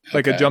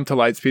 Like, a jump to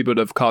light speed would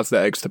have caused the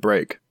eggs to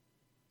break.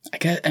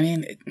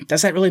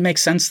 Does that really make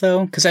sense,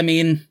 though? Because,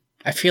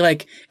 I feel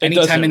like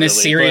anytime in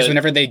this series,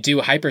 whenever they do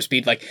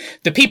hyperspeed, like,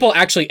 the people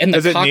actually in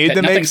the cockpit,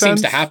 nothing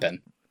seems to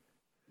happen.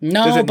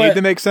 No, Does it need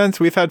to make sense?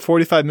 We've had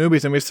 45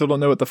 movies and we still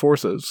don't know what the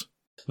Force is.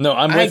 No,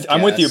 I'm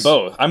with you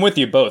both. I'm with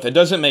you both. It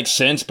doesn't make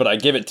sense, but I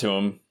give it to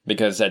them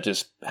because that's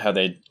just how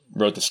they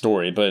wrote the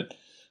story. But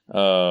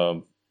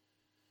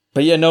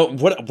yeah, no.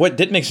 What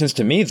did make sense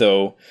to me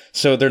though?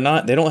 So they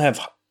don't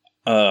have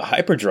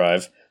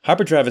hyperdrive.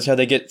 Hyperdrive is how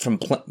they get from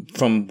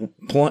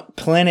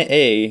planet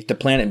A to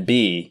planet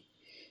B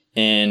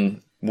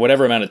in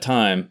whatever amount of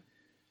time.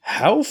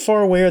 how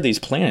far away are these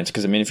planets?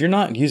 Because, I mean, if you're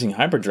not using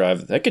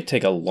hyperdrive, that could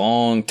take a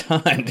long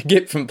time to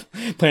get from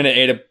planet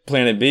A to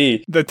planet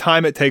B. The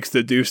time it takes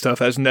to do stuff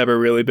has never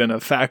really been a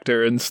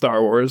factor in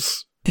Star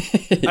Wars.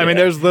 Yeah. I mean,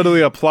 there's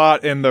literally a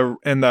plot in the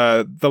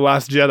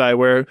Last Jedi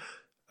where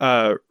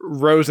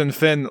Rose and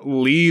Finn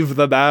leave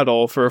the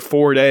battle for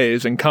 4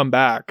 days and come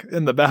back,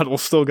 and the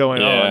battle's still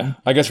going on.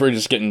 I guess we're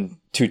just getting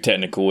too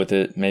technical with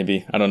it,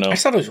 maybe. I don't know. I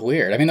thought it was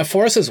weird. I mean, the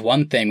Force is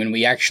one thing when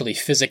we actually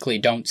physically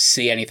don't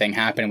see anything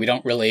happen. We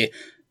don't really...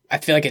 I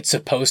feel like it's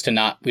supposed to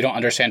not... We don't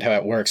understand how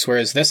it works.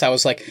 Whereas this, I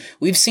was like,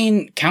 we've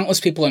seen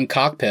countless people in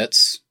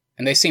cockpits,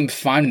 and they seem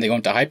fine when they go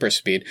into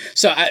hyperspeed.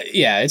 So,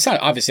 it's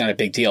not obviously not a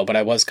big deal, but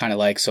I was kind of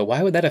like, so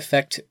why would that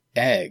affect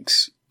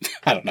eggs?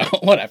 I don't know,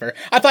 whatever.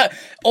 I thought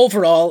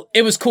overall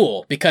it was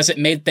cool because it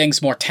made things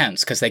more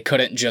tense because they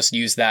couldn't just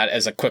use that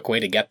as a quick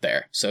way to get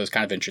there. So it was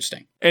kind of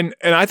interesting. And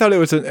I thought it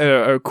was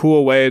a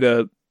cool way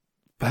to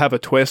have a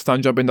twist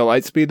on jumping to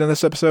light speed in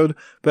this episode.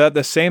 But at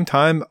the same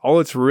time, all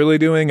it's really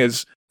doing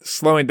is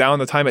slowing down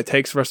the time it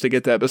takes for us to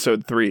get to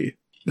episode 3,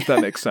 if that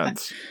makes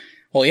sense.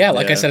 Well, yeah,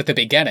 like I said at the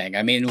beginning,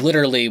 I mean,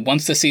 literally,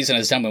 once the season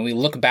is done, when we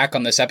look back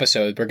on this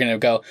episode, we're going to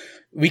go,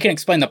 we can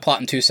explain the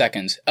plot in 2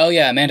 seconds. Oh,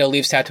 yeah, Mando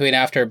leaves Tatooine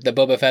after the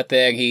Boba Fett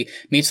thing. He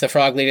meets the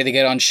frog lady, they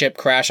get on ship,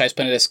 crash, Ice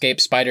Planet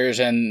escape, spiders,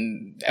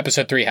 and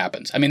episode 3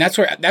 happens. I mean, that's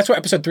where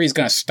episode 3 is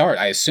going to start,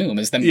 I assume,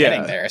 is them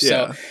getting there.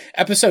 So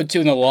episode 2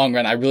 in the long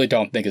run, I really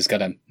don't think is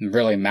going to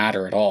really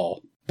matter at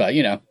all. But,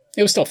 you know,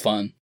 it was still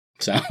fun.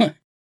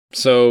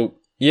 So...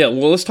 yeah,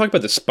 well, let's talk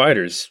about the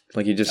spiders,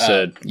 like you just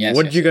said.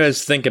 What did you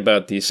guys think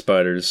about these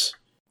spiders?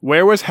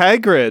 Where was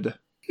Hagrid?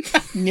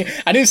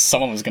 I knew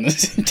someone was going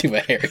to do a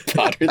Harry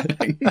Potter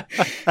thing.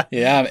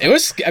 Yeah, it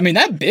was, I mean,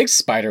 that big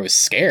spider was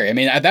scary. I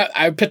mean,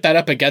 I put that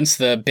up against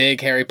the big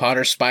Harry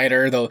Potter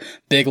spider, the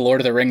big Lord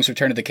of the Rings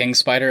Return of the King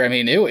spider. I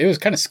mean, it was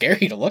kind of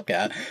scary to look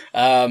at.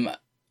 I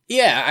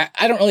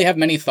don't really have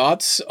many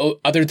thoughts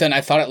other than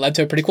I thought it led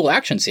to a pretty cool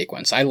action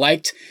sequence. I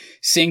liked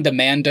seeing the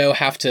Mando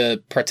have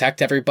to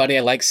protect everybody. I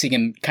liked seeing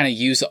him kind of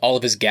use all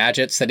of his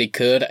gadgets that he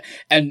could.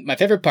 And my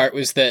favorite part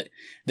was that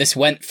this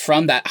went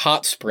from that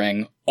hot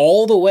spring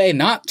all the way,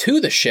 not to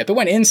the ship. It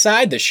went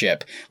inside the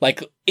ship,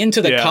 like into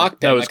the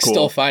cockpit, like cool.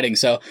 Still fighting.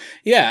 So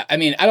yeah, I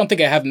mean, I don't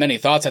think I have many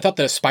thoughts. I thought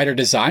the spider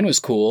design was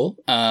cool.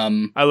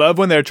 I love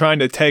when they're trying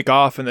to take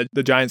off and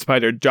the giant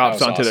spider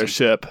drops onto their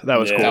ship. That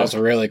was cool. That was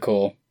really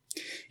cool.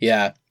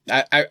 Yeah.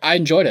 I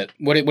enjoyed it.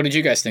 What did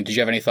you guys think? Did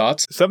you have any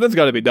thoughts? Something's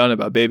got to be done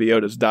about Baby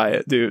Yoda's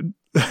diet, dude.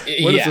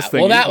 What is this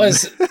thing? Well,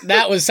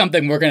 that was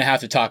something we're going to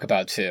have to talk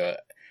about too.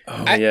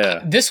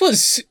 This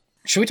was.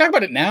 Should we talk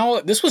about it now?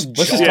 This was.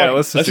 Let's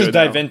just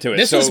dive into it.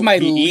 This was my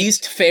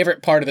least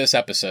favorite part of this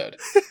episode.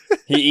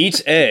 He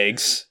eats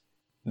eggs,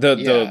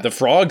 the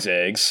frog's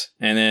eggs,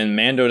 and then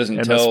Mando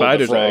doesn't tell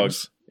the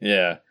frogs.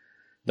 Yeah.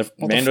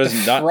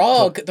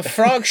 The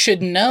frog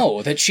should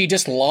know that she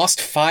just lost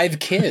 5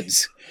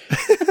 kids.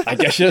 I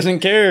guess she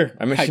doesn't care.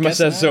 I mean, she must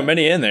have so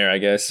many in there, I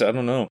guess. I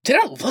don't know.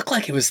 Didn't look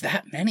like it was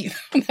that many.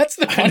 That's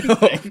the funny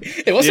thing.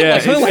 It wasn't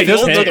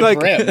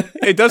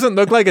it doesn't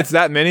look like it's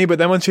that many, but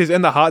then when she's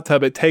in the hot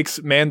tub, it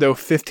takes Mando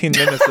 15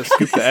 minutes to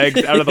scoop the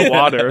eggs out of the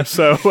water.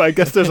 So I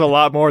guess there's a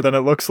lot more than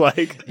it looks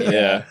like.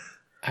 Yeah.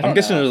 I'm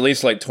guessing there's at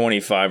least like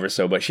 25 or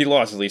so, but she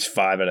lost at least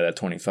 5 out of that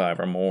 25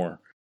 or more.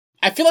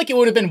 I feel like it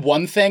would have been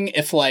one thing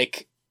if,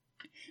 like,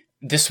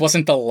 this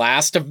wasn't the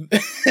last of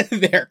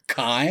their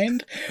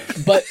kind.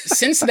 But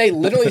since they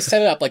literally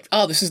set it up like,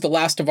 oh, this is the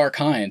last of our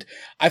kind,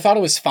 I thought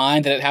it was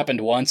fine that it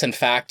happened once. In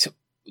fact,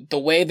 the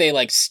way they,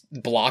 like,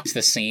 blocked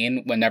the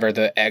scene whenever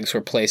the eggs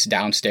were placed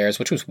downstairs,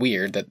 which was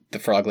weird that the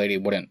frog lady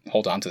wouldn't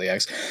hold on to the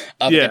eggs.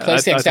 They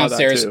placed the eggs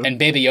downstairs and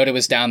Baby Yoda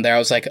was down there. I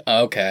was like,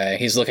 okay,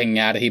 he's looking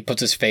at it. He puts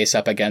his face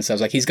up against it. I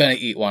was like, he's going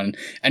to eat one.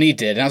 And he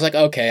did. And I was like,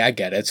 okay, I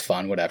get it. It's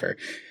fun, whatever.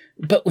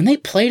 But when they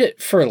played it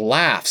for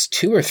laughs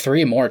 2 or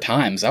 3 more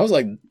times, I was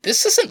like,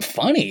 this isn't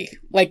funny.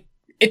 Like,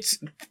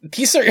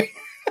 these are...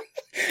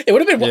 It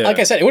would have been, like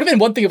I said, it would have been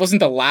one thing if it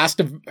wasn't the last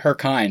of her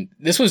kind.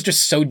 This was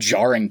just so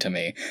jarring to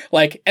me.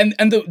 Like, and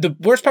the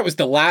worst part was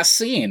the last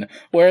scene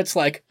where it's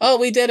like, oh,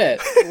 we did it.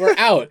 We're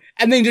out.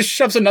 And then he just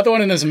shoves another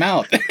one in his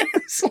mouth.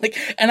 It's like,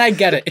 and I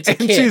get it. It's a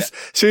kid.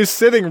 She's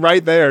sitting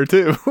right there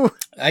too.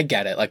 I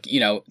get it. Like, you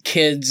know,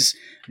 kids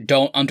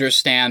don't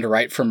understand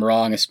right from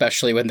wrong,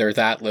 especially when they're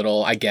that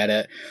little. I get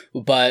it.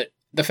 But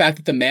the fact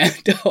that the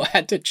Mando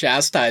had to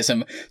chastise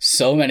him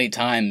so many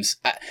times,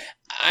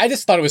 I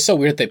just thought it was so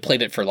weird that they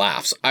played it for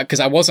laughs. Because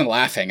I wasn't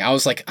laughing. I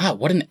was like,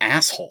 what an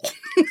asshole.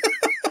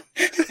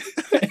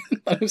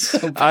 That was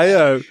so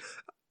bad.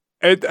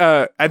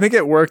 I think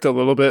it worked a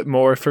little bit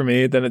more for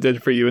me than it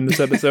did for you in this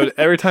episode.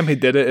 Every time he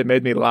did it, it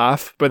made me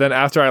laugh. But then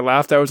after I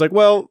laughed, I was like,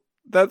 well,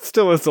 that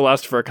still is the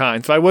last of her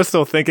kind. So I was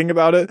still thinking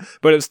about it,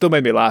 but it still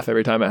made me laugh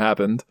every time it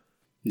happened.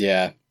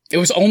 Yeah. It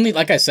was only,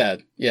 like I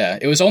said,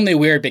 it was only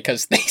weird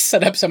because they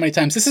set up so many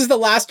times, this is the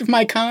last of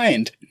my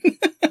kind.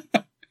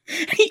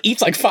 He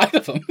eats like 5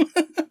 of them.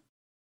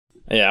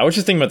 Yeah, I was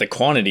just thinking about the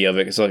quantity of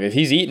it. Because like, if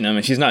he's eating them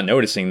and she's not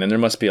noticing, then there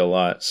must be a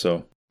lot.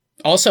 So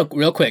Also,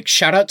 real quick,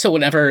 shout out to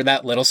whenever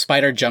that little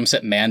spider jumps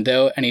at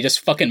Mando and he just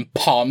fucking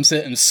palms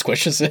it and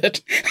squishes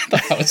it. I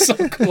thought that was so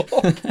cool.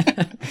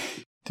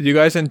 Did you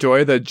guys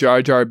enjoy the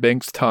Jar Jar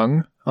Binks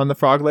tongue on the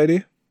frog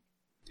lady?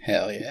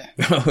 Hell yeah.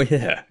 Oh,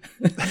 yeah.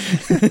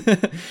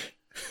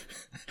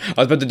 I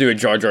was about to do a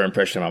Jar Jar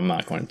impression. I'm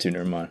not going to.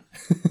 Never mind.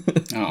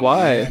 Oh,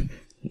 Why? man.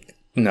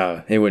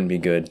 No, it wouldn't be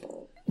good.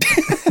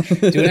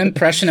 Do an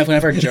impression of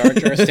whenever Jar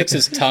Jar sticks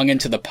his tongue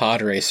into the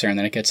pod racer and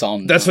then it gets all...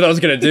 That's what I was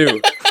going to do.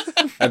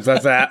 That's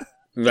that.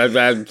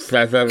 That's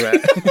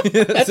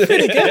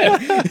pretty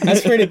good.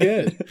 That's pretty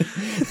good.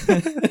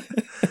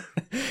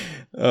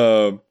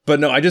 But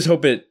no, I just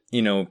hope it,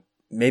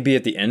 maybe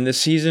at the end of the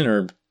season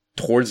or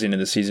towards the end of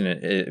the season,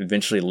 it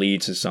eventually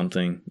leads to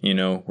something,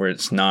 where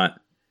it's not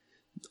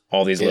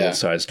all these little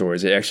side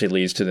stories. It actually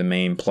leads to the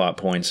main plot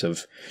points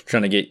of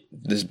trying to get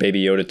this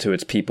Baby Yoda to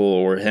its people,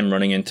 or him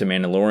running into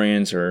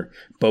Mandalorians, or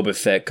Boba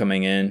Fett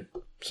coming in.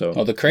 So,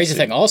 well, the crazy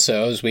thing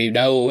also is we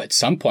know at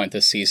some point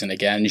this season,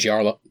 again,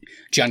 Giancarlo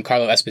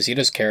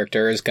Esposito's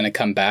character is going to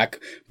come back,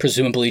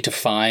 presumably to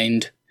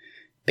find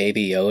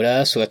Baby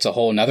Yoda. So that's a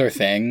whole nother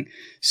thing.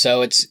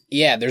 So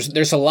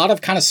there's a lot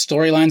of kind of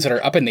storylines that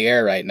are up in the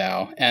air right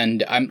now.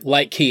 And I'm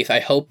like Keith, I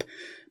hope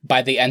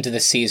by the end of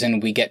the season,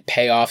 we get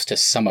payoffs to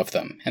some of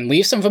them and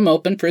leave some of them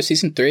open for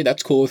season 3.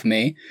 That's cool with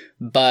me.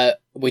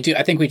 But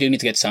I think we do need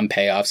to get some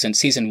payoffs. In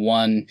season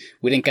 1,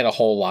 we didn't get a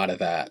whole lot of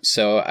that.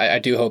 So I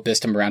do hope this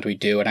time around we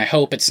do. And I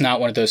hope it's not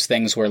one of those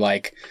things where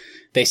like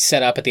they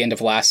set up at the end of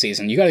last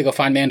season, you got to go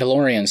find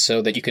Mandalorians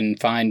so that you can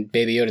find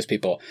Baby Yoda's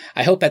people.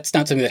 I hope that's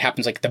not something that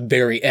happens like at the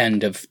very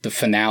end of the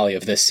finale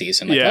of this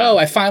season. Like, oh,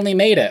 I finally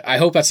made it. I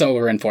hope that's not what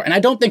we're in for. And I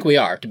don't think we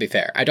are, to be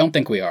fair. I don't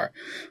think we are.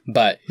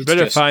 But we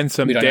better find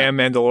some damn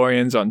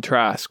Mandalorians on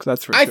Trask.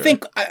 That's for sure.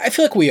 I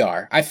feel like we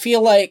are. I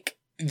feel like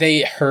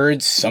they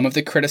heard some of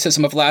the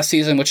criticism of last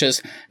season, which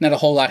is not a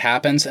whole lot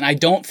happens. And I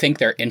don't think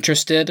they're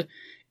interested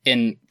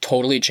in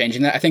totally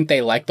changing that. I think they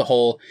like the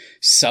whole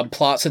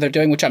subplots that they're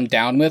doing, which I'm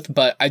down with,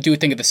 but I do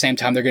think at the same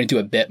time they're going to do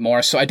a bit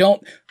more. So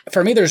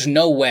for me, there's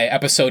no way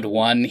episode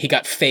 1, he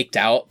got faked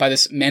out by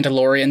this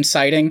Mandalorian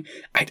sighting.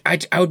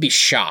 I would be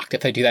shocked if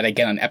they do that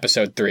again on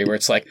episode 3, where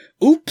it's like,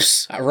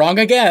 oops, wrong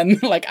again.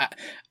 Like,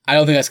 I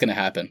don't think that's going to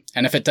happen.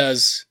 And if it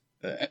does,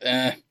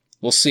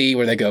 we'll see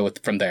where they go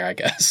from there, I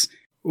guess.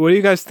 What are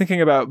you guys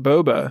thinking about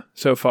Boba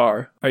so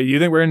far? You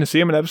think we're going to see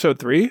him in episode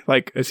 3?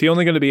 Like, is he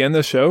only going to be in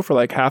this show for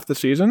like half the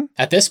season?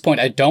 At this point,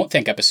 I don't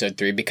think episode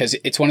 3, because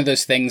it's one of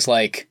those things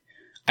like,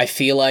 I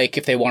feel like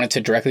if they wanted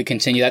to directly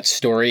continue that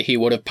story, he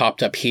would have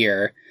popped up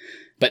here.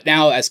 But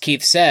now, as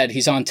Keith said,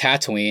 he's on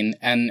Tatooine,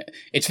 and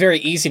it's very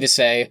easy to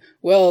say,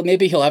 well,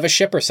 maybe he'll have a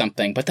ship or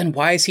something. But then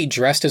why is he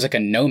dressed as like a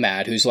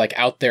nomad who's like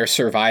out there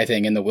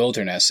surviving in the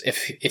wilderness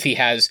if he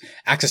has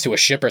access to a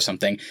ship or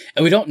something?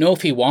 And we don't know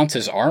if he wants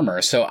his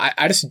armor. So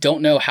I just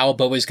don't know how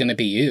Boba's going to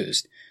be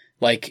used.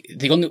 Like,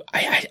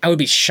 I would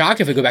be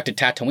shocked if we go back to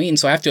Tatooine,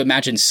 so I have to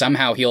imagine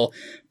somehow he'll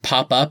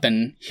pop up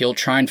and he'll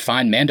try and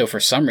find Mando for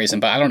some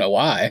reason, but I don't know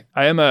why.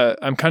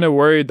 I'm kind of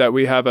worried that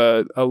we have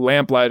a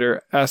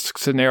Lamplighter-esque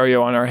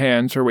scenario on our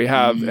hands where we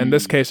have, in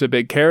this case, a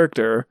big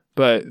character,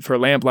 but for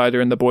Lamplighter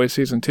in The Boys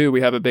Season 2,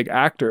 we have a big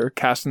actor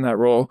cast in that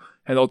role,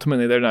 and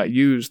ultimately they're not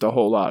used a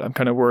whole lot. I'm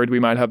kind of worried we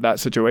might have that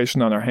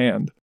situation on our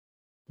hand.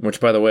 Which,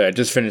 by the way, I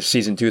just finished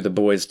Season 2 of The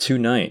Boys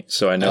tonight,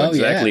 so I know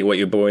exactly what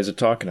you boys are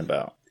talking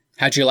about.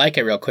 How'd you like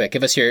it, real quick?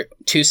 Give us your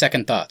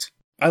 2-second thoughts.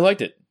 I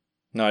liked it.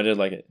 No, I did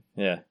like it.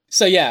 Yeah.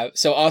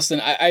 So Austin,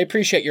 I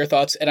appreciate your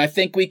thoughts, and I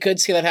think we could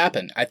see that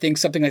happen. I think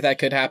something like that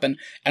could happen,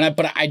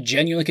 but I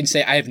genuinely can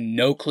say I have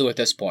no clue at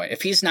this point.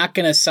 If he's not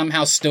going to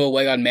somehow stow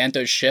away on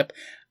Mando's ship,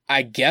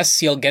 I guess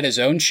he'll get his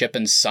own ship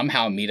and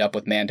somehow meet up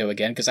with Mando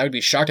again, because I would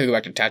be shocked to go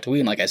back to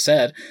Tatooine, like I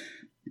said.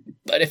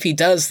 But if he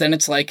does, then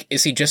it's like,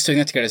 is he just doing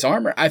that to get his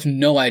armor? I have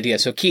no idea.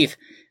 So Keith,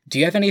 do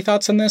you have any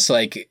thoughts on this?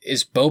 Like,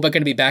 is Boba going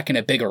to be back in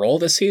a bigger role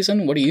this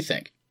season? What do you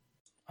think?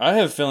 I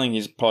have a feeling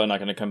he's probably not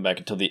going to come back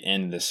until the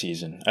end of the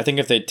season. I think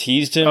if they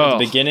teased him at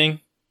the beginning,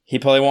 he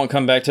probably won't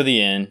come back to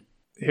the end.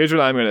 Here's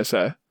what I'm going to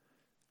say.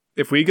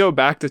 If we go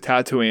back to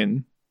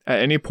Tatooine at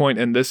any point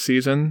in this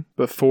season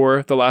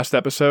before the last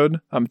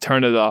episode, I'm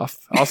turning it off.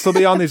 I'll still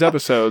be on these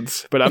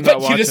episodes, but I'm not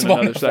watching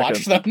another second.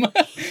 Watch them.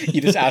 You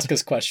just ask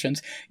us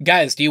questions.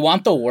 Guys, do you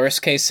want the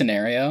worst case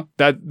scenario?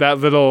 That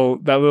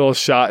little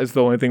shot is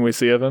the only thing we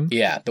see of him?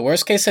 Yeah, the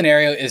worst case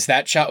scenario is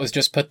that shot was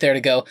just put there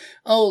to go,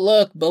 oh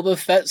look, Boba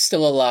Fett's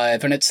still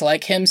alive, and it's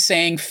like him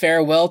saying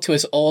farewell to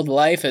his old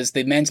life as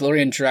the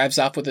Mandalorian drives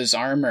off with his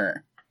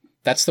armor.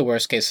 That's the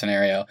worst case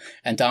scenario.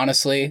 And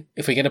honestly,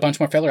 if we get a bunch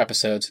more filler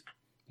episodes,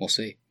 we'll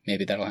see.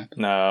 Maybe that'll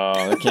happen. No,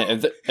 they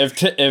can't.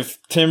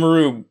 If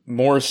Temuera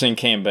Morrison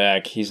came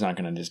back, he's not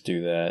going to just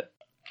do that.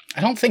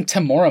 I don't think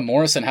Temuera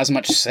Morrison has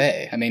much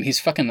say. I mean, he's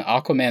fucking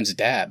Aquaman's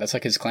dad. That's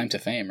like his claim to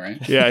fame, right?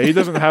 Yeah, he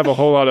doesn't have a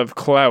whole lot of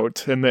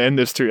clout in the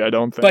industry, I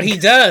don't think. But he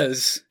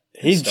does.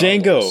 He's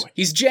Django.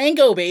 He's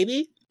Django,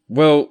 baby.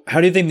 Well,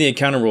 how do you think the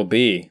encounter will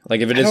be?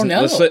 Like, if it isn't,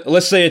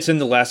 let's say it's in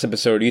the last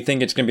episode. Do you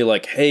think it's going to be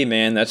like, hey,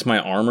 man, that's my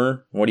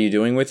armor. What are you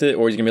doing with it?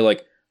 Or is it going to be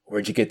like,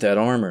 where'd you get that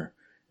armor?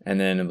 And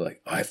then I'm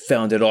like, I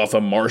found it off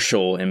a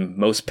Marshall in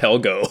Mos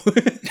Pelgo.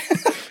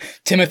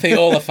 Timothy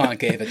Oliphant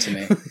gave it to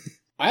me.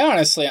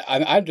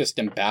 I'm just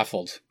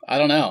baffled. I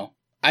don't know.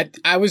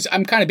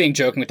 I'm kind of being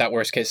joking with that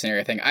worst case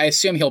scenario thing. I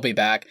assume he'll be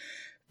back,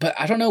 but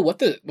I don't know what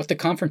the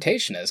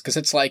confrontation is, because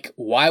it's like,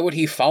 why would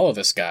he follow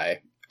this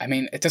guy? I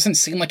mean, it doesn't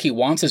seem like he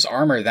wants his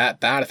armor that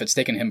bad if it's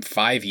taken him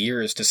 5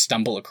 years to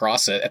stumble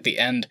across it at the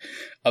end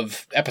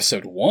of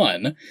episode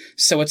 1.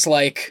 So it's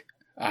like,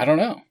 I don't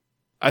know.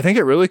 I think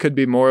it really could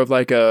be more of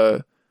like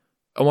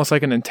almost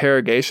like an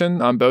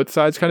interrogation on both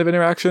sides kind of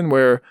interaction,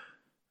 where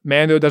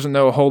Mando doesn't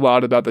know a whole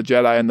lot about the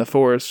Jedi and the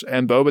Force,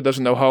 and Boba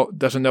doesn't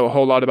know a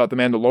whole lot about the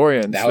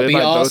Mandalorians. That would be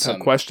might awesome. Both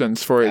have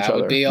questions for each other. That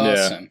would be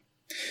awesome. Yeah.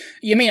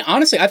 You mean,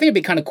 honestly, I think it'd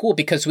be kind of cool,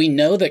 because we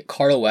know that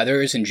Carl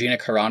Weathers and Gina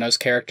Carano's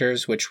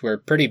characters, which were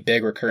pretty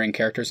big recurring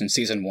characters in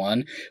season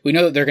 1, we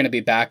know that they're going to be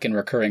back in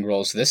recurring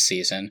roles this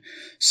season.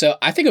 So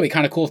I think it'd be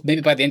kind of cool if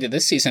maybe by the end of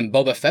this season,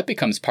 Boba Fett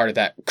becomes part of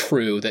that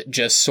crew that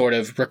just sort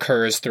of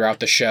recurs throughout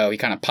the show. He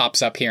kind of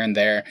pops up here and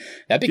there.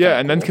 That'd be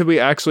and cool. Then could we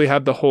actually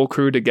have the whole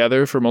crew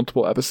together for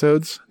multiple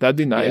episodes? That'd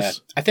be nice.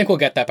 Yeah, I think we'll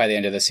get that by the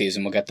end of the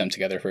season. We'll get them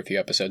together for a few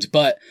episodes.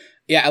 But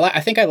yeah, I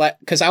think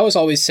because I was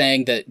always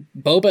saying that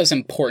Boba is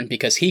important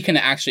because he can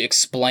actually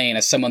explain,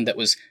 as someone that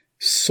was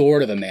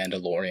sort of a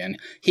Mandalorian,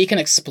 he can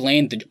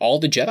explain all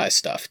the Jedi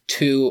stuff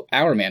to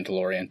our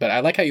Mandalorian. But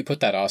I like how you put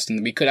that,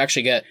 Austin. We could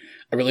actually get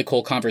a really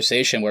cool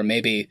conversation where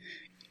maybe,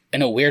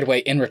 in a weird way,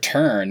 in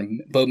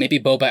return, maybe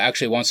Boba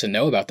actually wants to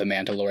know about the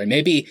Mandalorian.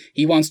 Maybe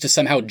he wants to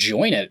somehow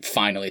join it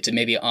finally, to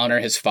maybe honor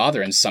his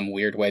father in some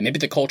weird way. Maybe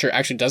the culture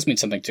actually does mean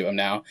something to him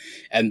now,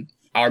 and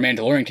our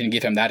Mandalorian can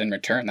give him that in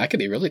return. That could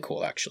be really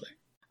cool, actually.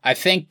 I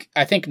think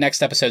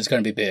next episode is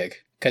going to be big,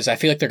 because I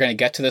feel like they're going to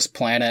get to this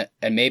planet,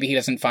 and maybe he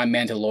doesn't find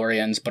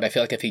Mandalorians, but I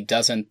feel like if he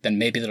doesn't, then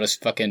maybe they'll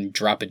just fucking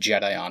drop a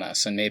Jedi on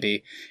us, and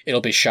maybe it'll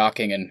be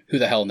shocking, and who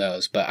the hell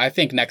knows. But I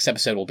think next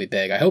episode will be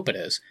big. I hope it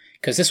is,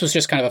 because this was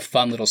just kind of a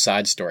fun little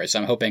side story, so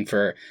I'm hoping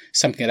for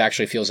something that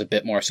actually feels a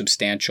bit more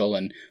substantial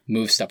and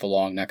moves stuff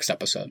along next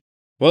episode.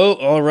 Well,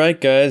 alright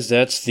guys,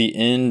 that's the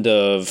end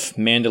of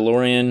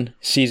Mandalorian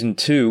Season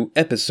 2,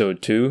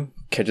 Episode 2.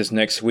 Catch us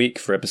next week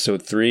for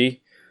Episode 3.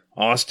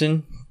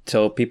 Austin,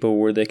 tell people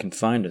where they can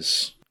find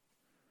us.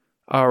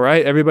 All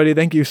right, everybody,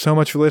 thank you so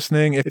much for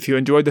listening. If you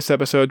enjoyed this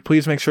episode,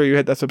 please make sure you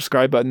hit that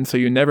subscribe button so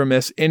you never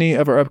miss any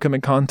of our upcoming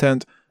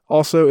content.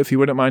 Also, if you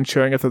wouldn't mind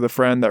sharing it with a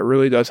friend, that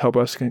really does help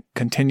us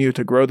continue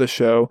to grow the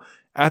show.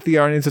 At The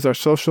Arnies is our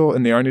social,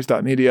 and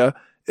thearnies.media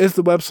is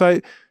the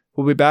website.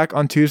 We'll be back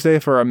on Tuesday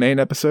for our main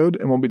episode,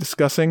 and we'll be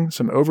discussing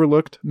some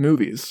overlooked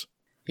movies.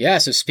 Yeah,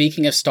 so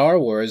speaking of Star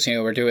Wars,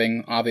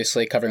 we're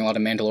obviously covering a lot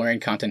of Mandalorian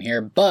content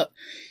here, but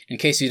in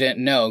case you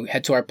didn't know,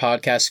 head to our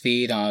podcast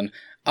feed on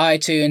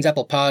iTunes,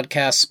 Apple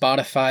Podcasts,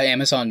 Spotify,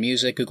 Amazon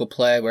Music, Google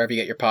Play, wherever you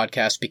get your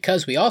podcasts,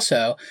 because we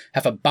also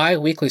have a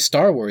bi-weekly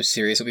Star Wars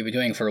series that we've been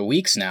doing for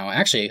weeks now.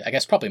 Actually, I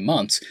guess probably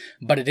months,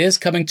 but it is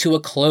coming to a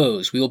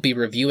close. We will be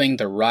reviewing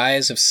The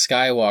Rise of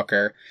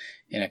Skywalker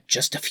in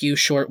just a few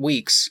short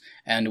weeks,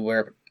 and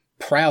we're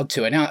proud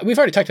to it. Now, we've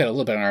already talked about it a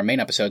little bit on our main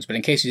episodes, but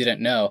in case you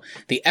didn't know,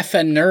 the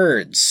FN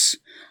Nerds,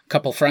 a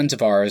couple friends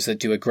of ours that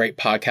do a great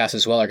podcast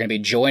as well, are going to be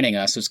joining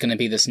us. So it's going to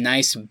be this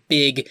nice,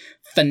 big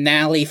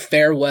finale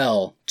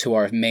farewell to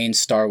our main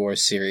Star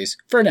Wars series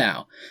for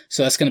now.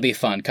 So that's going to be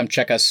fun. Come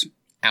check us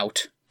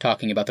out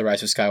talking about The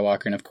Rise of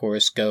Skywalker, and of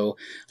course, go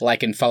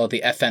like and follow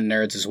the FN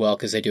Nerds as well,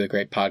 because they do a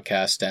great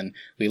podcast, and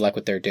we like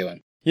what they're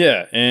doing.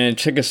 Yeah, and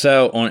check us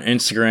out on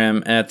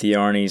Instagram at The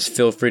Arnies.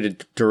 Feel free to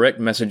direct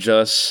message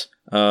us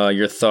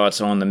your thoughts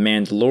on The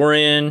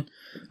Mandalorian,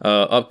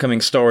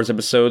 upcoming Star Wars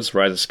episodes,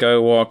 Rise of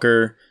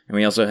Skywalker, and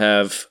we also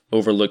have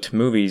overlooked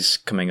movies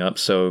coming up,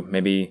 so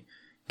maybe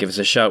give us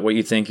a shout what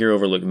you think your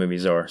overlooked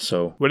movies are.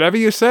 So whatever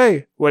you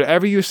say,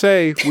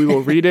 we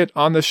will read it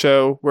on the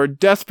show. We're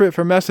desperate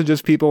for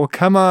messages, people.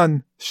 Come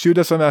on, shoot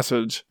us a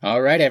message.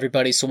 All right,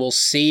 everybody, so we'll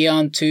see you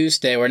on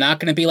Tuesday. We're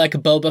not going to be like a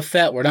Boba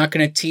Fett. We're not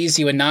going to tease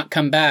you and not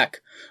come back.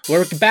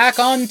 We're back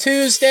on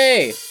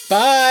Tuesday.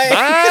 Bye.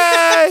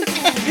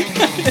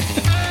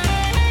 Bye.